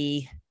of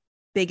the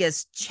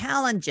biggest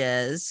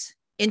challenges,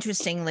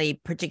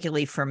 interestingly,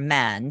 particularly for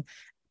men,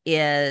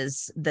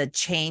 is the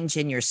change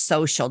in your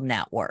social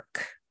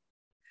network.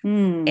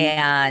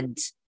 And,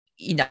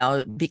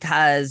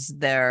 because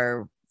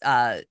they're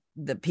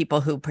the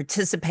people who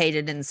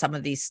participated in some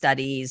of these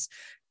studies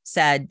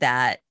said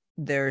that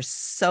their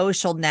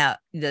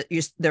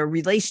their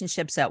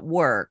relationships at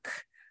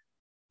work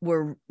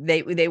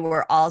they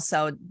were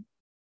also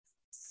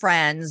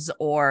friends,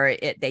 or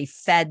they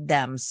fed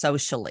them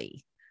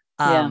socially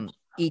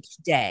each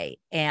day.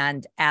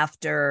 And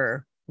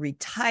after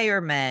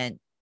retirement,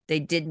 they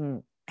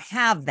didn't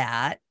have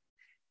that,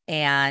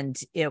 and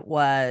it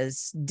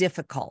was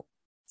difficult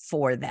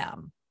for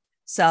them.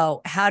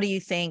 So how do you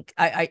think,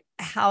 I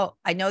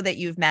know that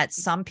you've met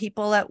some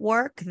people at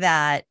work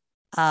that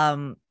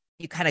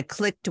you kind of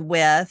clicked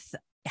with.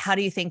 How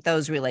do you think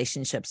those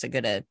relationships are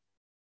going to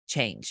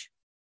change?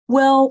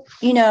 Well,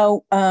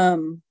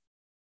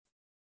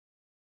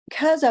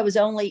 because I was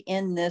only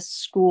in this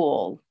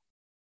school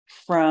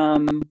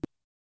from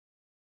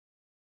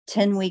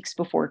 10 weeks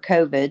before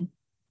COVID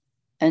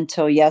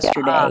until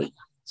yesterday.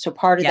 So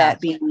part of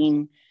that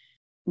being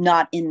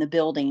not in the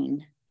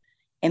building.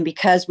 And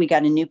because we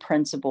got a new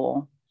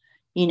principal,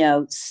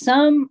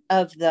 some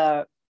of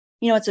the,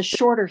 it's a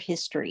shorter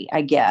history,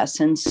 I guess.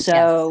 And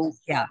so,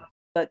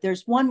 but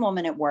there's one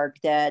woman at work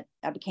that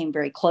I became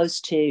very close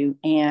to,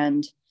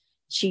 and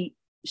she's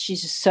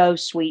just so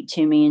sweet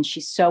to me, and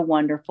she's so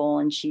wonderful,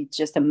 and she's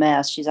just a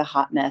mess. She's a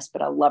hot mess,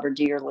 but I love her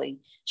dearly.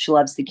 She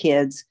loves the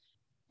kids.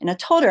 And I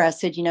told her, I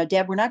said,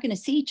 Deb, we're not going to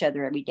see each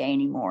other every day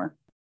anymore.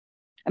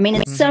 I mean,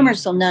 in the summer,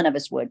 so none of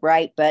us would,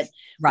 right? But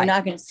we're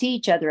not going to see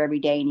each other every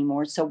day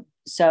anymore. So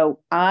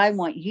I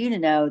want you to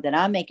know that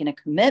I'm making a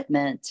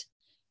commitment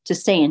to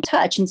stay in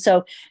touch. And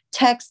so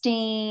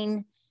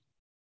texting,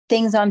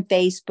 things on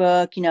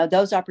Facebook,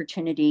 those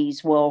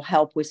opportunities will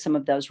help with some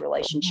of those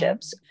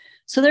relationships.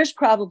 So there's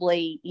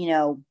probably,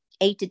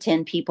 8 to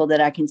 10 people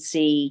that I can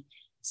see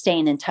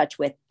staying in touch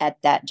with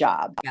at that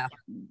job. Yeah.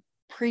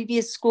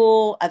 Previous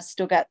school, I've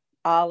still got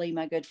Ollie,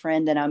 my good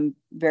friend, that I'm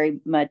very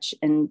much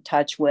in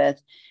touch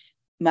with.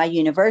 My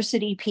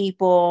university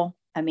people,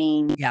 I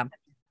mean,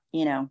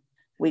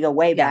 we go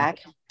way back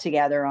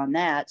together on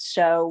that.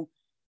 So,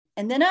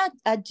 and then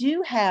I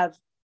do have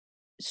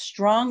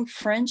strong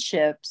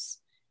friendships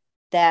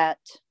that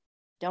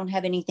don't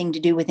have anything to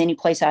do with any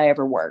place I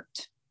ever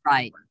worked.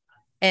 Right.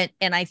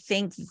 And I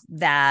think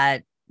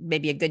that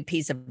maybe a good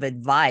piece of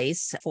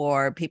advice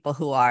for people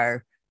who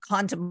are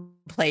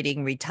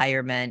contemplating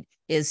retirement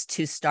is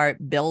to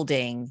start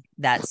building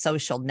that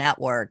social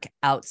network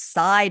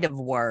outside of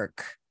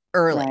work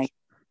early.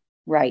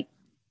 Right.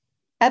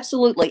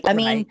 Absolutely. I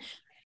mean,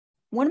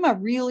 one of my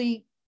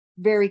really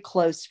very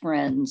close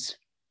friends,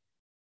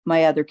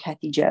 my other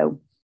Kathy Jo,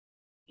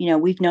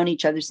 we've known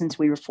each other since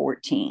we were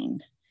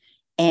 14,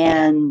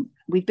 and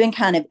we've been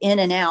kind of in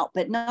and out,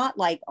 but not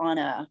like on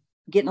a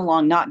getting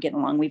along, not getting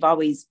along. We've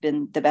always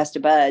been the best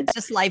of buds.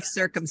 Just life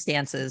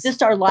circumstances.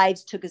 Just our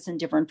lives took us in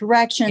different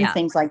directions,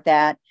 things like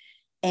that.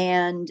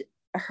 And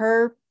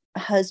her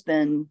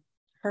husband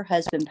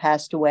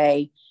passed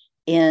away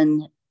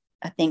in,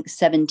 I think,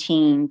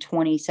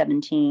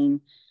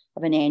 2017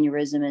 of an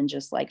aneurysm, and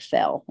just like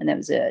fell. And that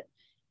was it.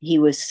 He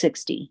was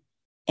 60.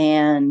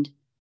 And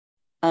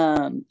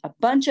a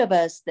bunch of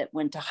us that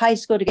went to high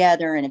school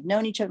together and have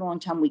known each other a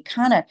long time,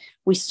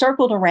 we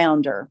circled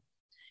around her,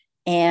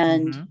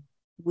 and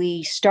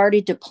we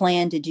started to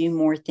plan to do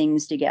more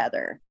things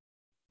together.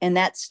 And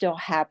that's still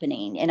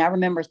happening. And I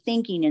remember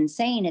thinking and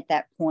saying at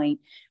that point,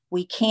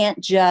 we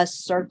can't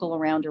just circle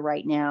around her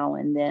right now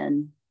and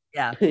then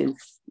poof.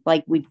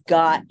 Like we've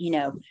got,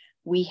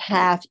 we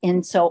have.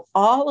 And so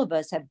all of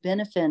us have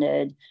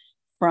benefited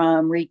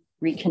from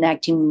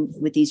reconnecting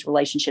with these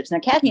relationships. Now,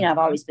 Kathy and I have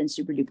always been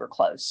super duper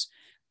close,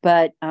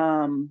 but,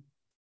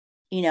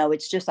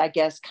 it's just, I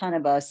guess, kind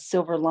of a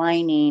silver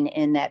lining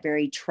in that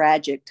very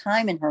tragic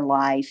time in her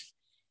life.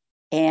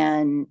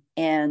 And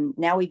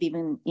now we've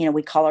even,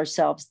 we call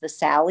ourselves the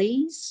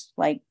Sallys,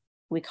 like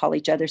we call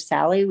each other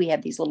Sally. We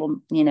have these little,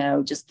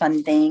 just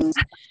fun things.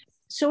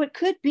 So it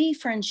could be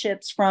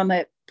friendships from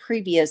a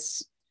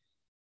previous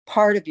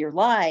part of your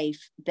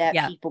life that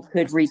people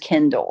could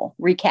rekindle,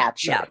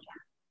 recapture. Yeah.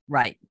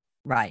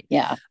 Right.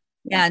 Yeah.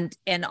 And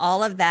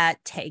all of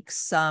that takes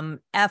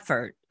some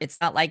effort.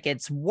 It's not like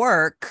it's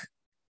work,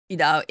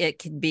 it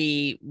can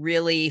be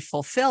really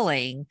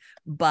fulfilling,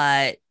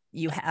 but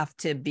you have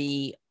to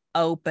be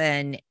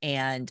open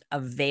and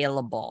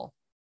available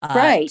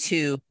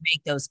to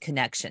make those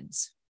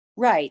connections.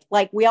 Right.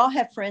 Like we all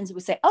have friends that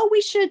would say, oh,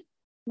 we should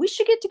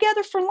get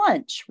together for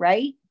lunch.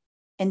 Right.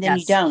 And then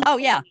you don't. Oh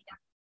yeah.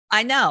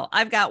 I know.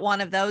 I've got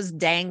one of those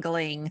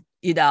dangling,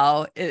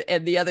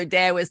 and the other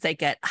day I was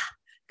thinking,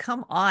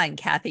 come on,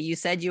 Kathy, you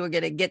said you were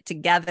going to get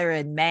together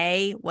in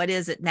May. What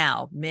is it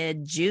now?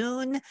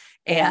 Mid-June,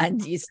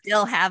 and you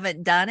still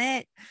haven't done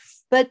it.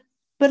 But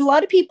a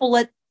lot of people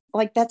let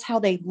like that's how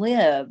they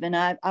live. And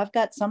I've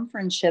got some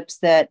friendships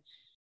that,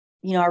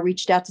 I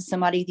reached out to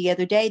somebody the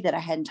other day that I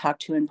hadn't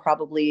talked to in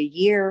probably a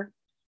year.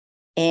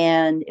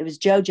 And it was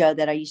JoJo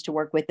that I used to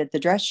work with at the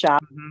dress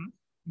shop.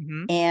 Mm-hmm.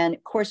 Mm-hmm. And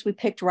of course, we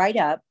picked right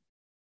up,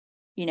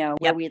 where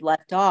Yep. we had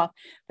left off.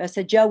 But I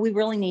said, Jo, we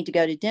really need to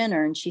go to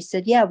dinner. And she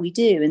said, yeah, we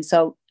do. And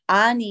so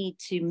I need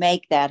to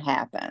make that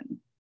happen.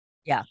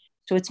 Yeah.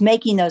 So it's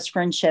making those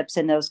friendships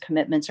and those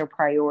commitments a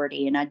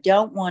priority. And I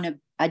don't want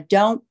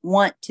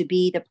to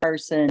be the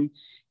person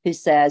who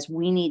says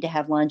we need to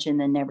have lunch and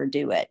then never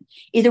do it.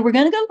 Either we're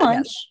going to go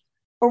lunch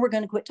or we're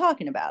going to quit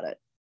talking about it.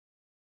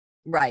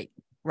 Right.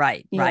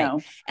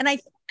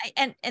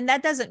 And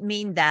that doesn't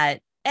mean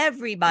that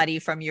everybody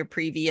from your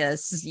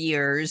previous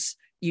years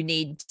you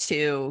need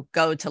to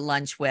go to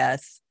lunch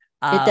with.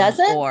 It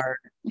doesn't? Or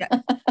no.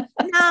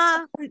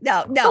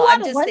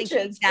 I'm just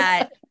thinking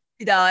that,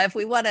 if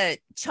we want to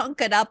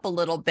chunk it up a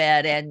little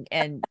bit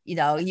and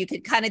you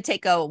could kind of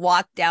take a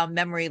walk down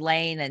memory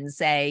lane and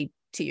say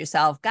to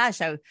yourself, gosh,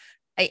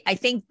 I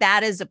think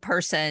that is a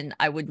person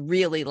I would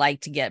really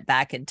like to get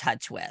back in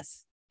touch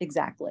with.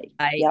 Exactly.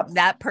 Yep.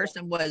 That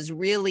person was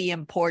really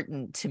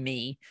important to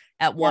me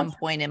at one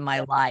point in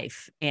my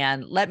life.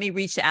 And let me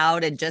reach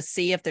out and just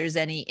see if there's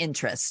any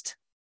interest.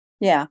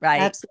 Yeah.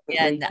 Right.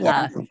 Absolutely.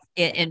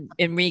 And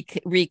in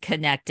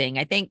reconnecting.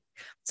 I think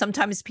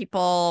sometimes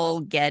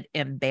people get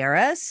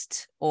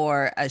embarrassed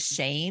or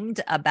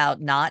ashamed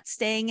about not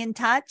staying in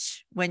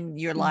touch when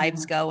your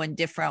lives go in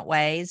different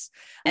ways.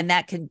 And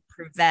that can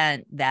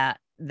prevent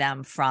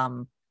them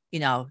from,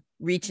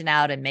 reaching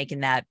out and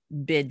making that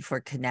bid for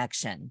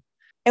connection.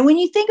 And when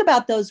you think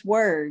about those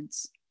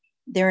words,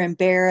 they're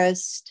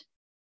embarrassed.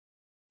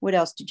 What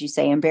else did you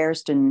say?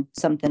 Embarrassed and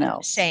something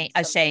else.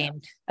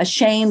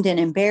 Ashamed and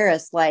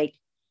embarrassed. Like,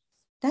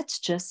 that's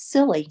just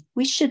silly.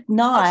 We should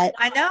not.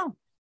 I know.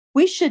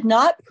 We should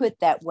not put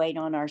that weight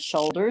on our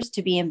shoulders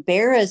to be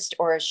embarrassed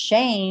or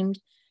ashamed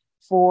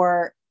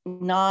for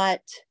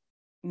not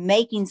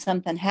making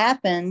something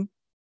happen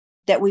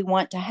that we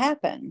want to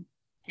happen.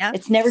 Yeah.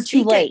 It's never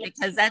too late.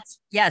 Because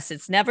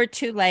it's never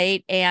too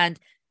late. And,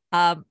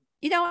 and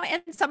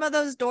some of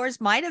those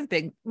doors might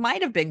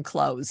have been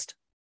closed.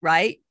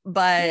 Right.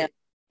 But,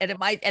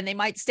 and they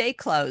might stay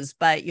closed,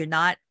 but you're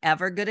not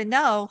ever going to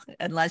know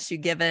unless you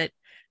give it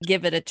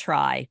a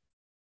try.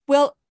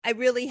 Well, I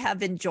really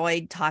have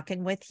enjoyed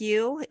talking with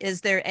you.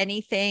 Is there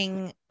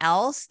anything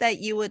else that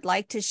you would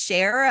like to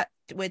share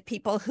with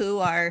people who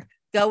are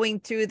going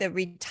through the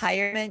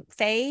retirement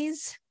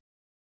phase?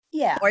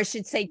 Yeah. Or I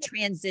should say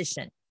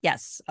transition.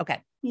 Yes. Okay.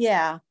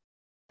 Yeah.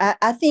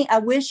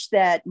 I wish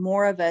that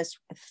more of us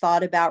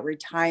thought about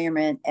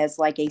retirement as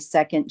like a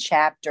second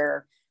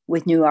chapter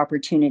with new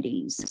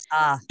opportunities.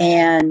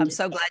 And I'm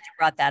so glad you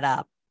brought that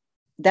up.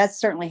 That's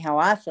certainly how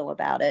I feel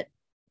about it.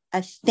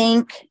 I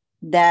think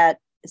that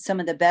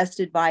some of the best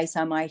advice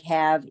I might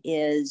have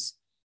is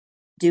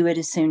do it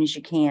as soon as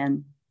you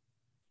can.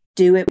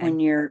 Do it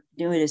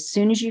do it as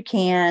soon as you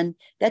can.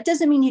 That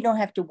doesn't mean you don't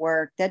have to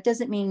work. That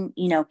doesn't mean,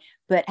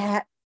 but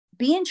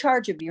be in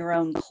charge of your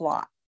own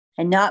clock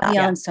and not be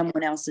on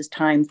someone else's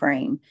time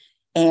frame,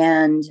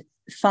 and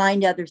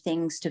find other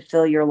things to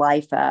fill your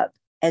life up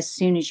as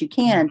soon as you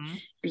can. Mm-hmm.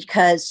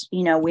 Because,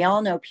 we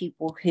all know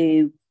people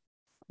who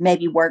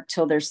maybe work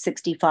till they're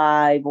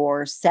 65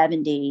 or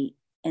 70,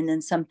 and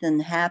then something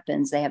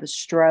happens. They have a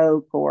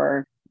stroke,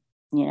 or,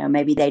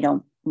 maybe they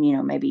don't,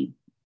 maybe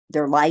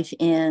their life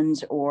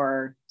ends,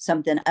 or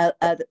something,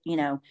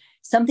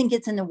 something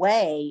gets in the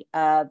way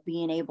of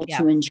being able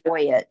to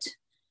enjoy it.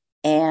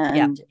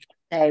 And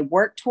they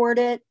work toward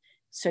it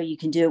so you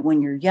can do it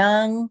when you're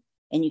young,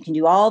 and you can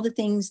do all the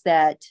things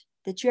that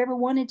you ever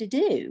wanted to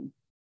do.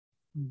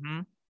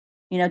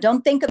 Mm-hmm.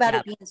 Don't think about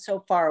it being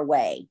so far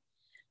away.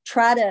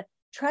 Try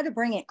to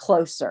bring it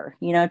closer,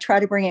 try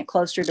to bring it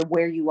closer to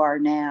where you are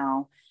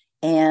now,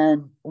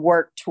 and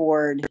work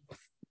toward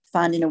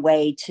finding a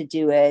way to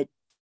do it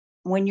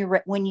when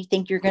you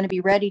think you're going to be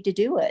ready to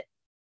do it.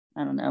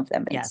 I don't know if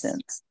that makes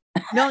sense.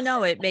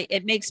 No,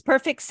 it makes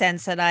perfect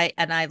sense. And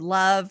I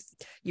love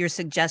your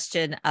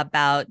suggestion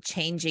about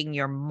changing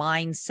your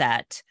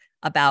mindset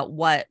about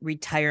what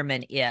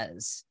retirement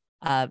is.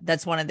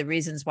 That's one of the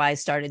reasons why I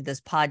started this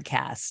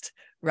podcast,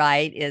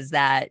 right? Is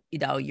that,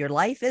 your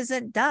life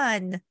isn't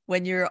done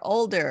when you're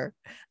older.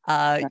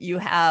 You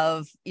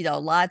have,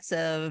 lots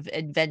of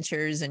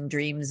adventures and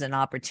dreams and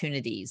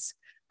opportunities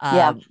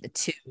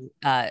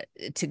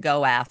to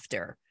go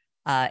after.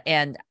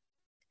 And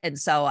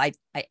so I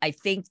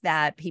think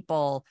that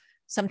people,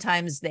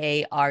 sometimes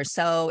they are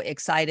so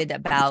excited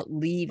about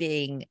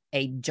leaving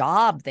a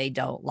job they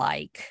don't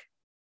like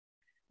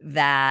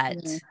that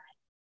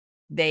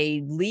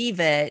they leave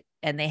it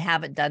and they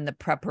haven't done the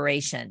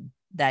preparation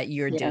that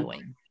you're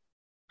doing.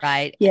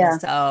 Right. Yeah.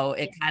 And so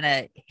it kind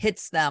of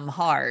hits them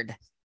hard.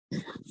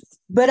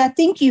 But I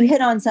think you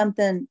hit on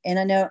something, and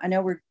I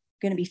know we're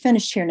going to be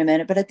finished here in a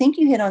minute, but I think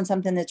you hit on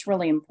something that's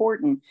really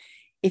important.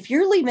 If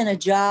you're leaving a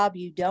job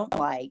you don't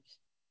like,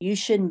 you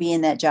shouldn't be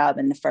in that job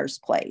in the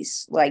first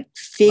place. Like,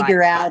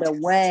 figure out a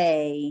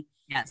way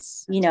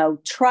Yes.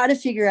 Try to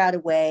figure out a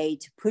way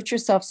to put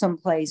yourself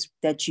someplace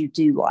that you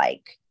do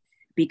like,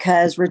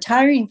 because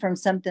retiring from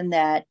something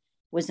that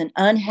was an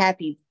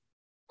unhappy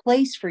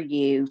place for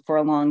you for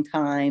a long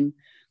time,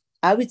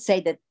 I would say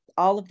that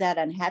all of that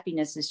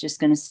unhappiness is just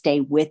going to stay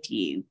with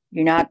you.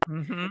 You're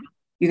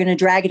going to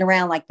drag it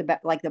around like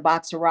the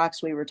box of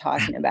rocks we were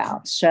talking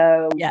about.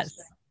 So, yes,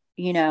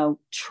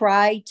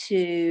 try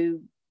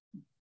to,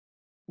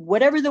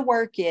 whatever the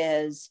work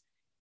is,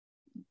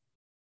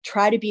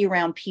 try to be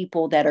around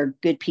people that are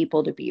good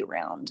people to be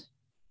around.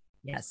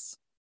 Yes.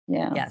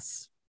 Yeah.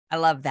 Yes. I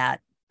love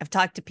that. I've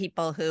talked to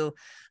people who,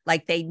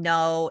 like, they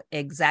know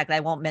exactly, I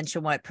won't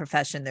mention what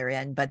profession they're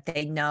in, but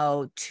they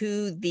know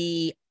to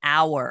the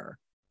hour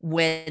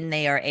when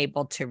they are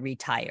able to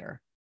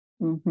retire.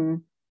 Mm-hmm.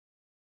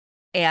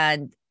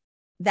 And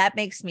that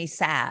makes me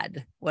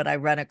sad when I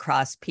run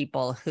across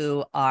people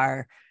who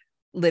are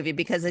living,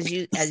 because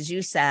as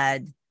you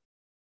said,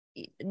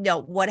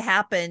 what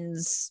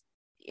happens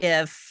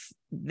if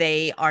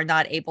they are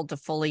not able to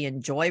fully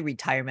enjoy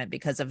retirement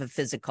because of a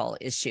physical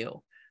issue,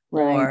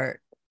 right.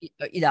 Or,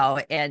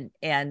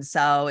 and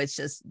so it's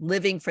just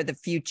living for the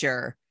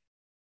future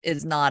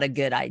is not a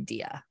good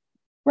idea.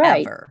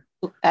 Right. Ever.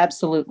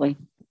 Absolutely.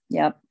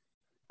 Yep.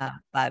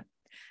 But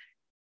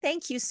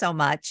thank you so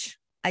much.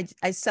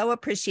 I so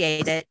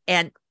appreciate it.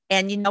 And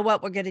you know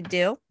what we're going to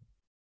do?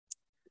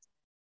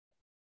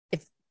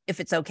 If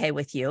it's okay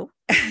with you,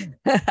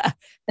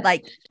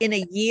 like in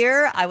a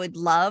year, I would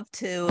love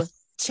to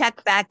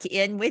check back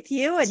in with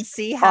you and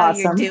see how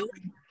you're doing.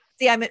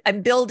 See,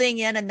 I'm building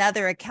in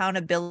another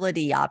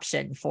accountability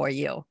option for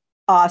you.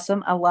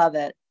 Awesome. I love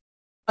it.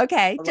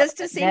 Okay. Just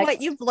to see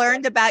what you've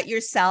learned about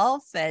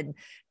yourself and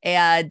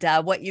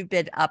what you've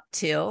been up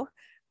to.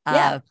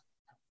 Yeah.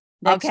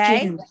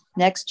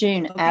 Next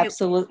June. Okay.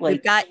 Absolutely.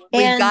 We've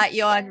got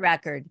you on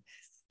record.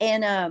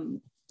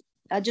 And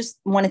I just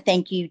want to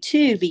thank you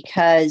too,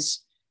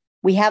 because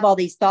we have all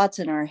these thoughts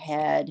in our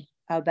head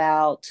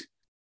about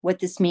what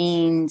this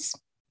means,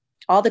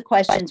 all the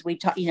questions we've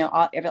talked,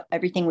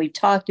 everything we've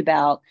talked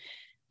about,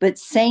 but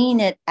saying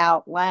it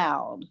out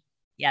loud.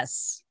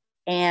 Yes.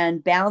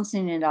 And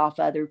bouncing it off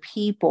other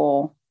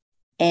people.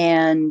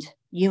 And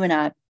you and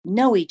I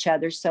know each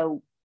other.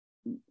 So,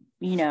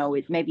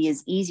 it maybe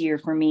is easier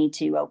for me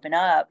to open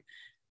up.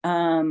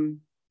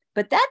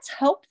 But that's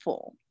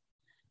helpful.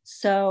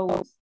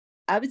 So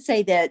I would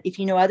say that if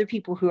you know other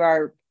people who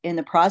are in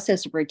the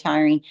process of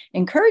retiring,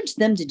 encourage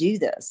them to do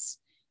this,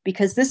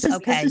 because this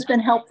has been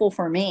helpful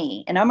for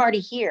me, and I'm already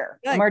here.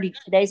 Good.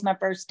 Today's my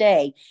first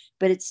day,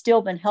 but it's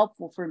still been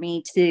helpful for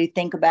me to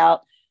think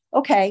about,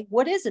 okay,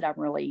 what is it I'm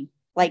really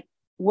like?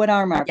 What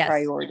are my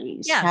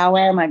priorities? Yeah. How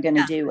am I going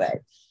to do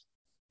it?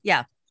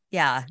 Yeah.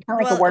 Yeah.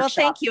 Kind of like well,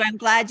 thank you. I'm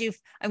glad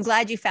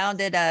you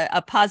found it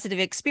a positive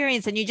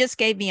experience, and you just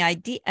gave me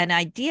an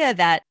idea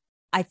that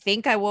I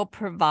think I will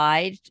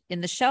provide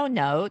in the show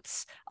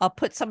notes. I'll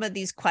put some of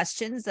these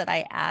questions that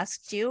I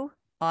asked you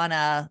on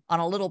a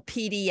little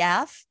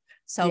PDF,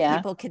 so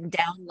people can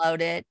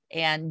download it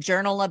and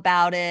journal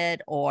about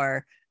it,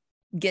 or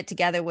get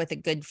together with a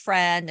good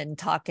friend and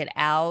talk it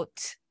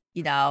out,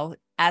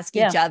 ask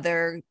each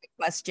other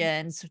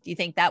questions. Do you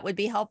think that would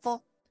be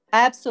helpful?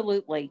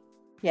 Absolutely.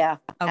 Yeah,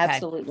 okay.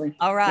 Absolutely.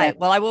 All right. Yeah.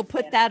 Well, I will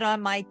put that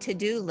on my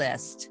to-do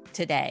list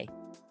today.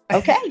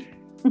 Okay.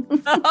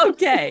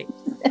 Okay.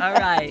 All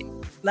right.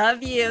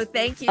 Love you.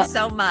 Thank you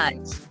so much.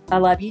 I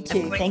love you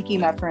too. Thank you,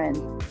 my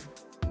friend.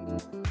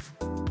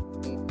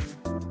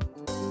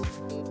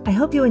 I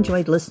hope you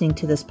enjoyed listening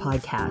to this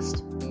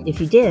podcast.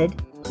 If you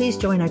did, please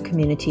join our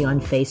community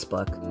on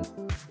Facebook.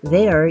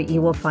 There,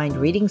 you will find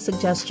reading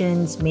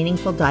suggestions,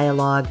 meaningful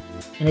dialogue,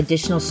 and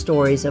additional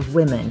stories of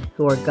women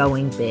who are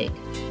going big.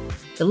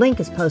 The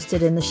link is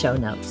posted in the show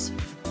notes.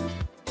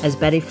 As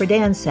Betty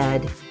Friedan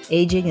said,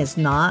 aging is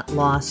not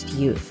lost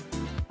youth,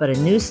 but a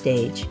new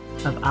stage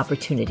of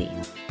opportunity.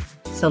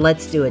 So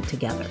let's do it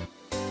together.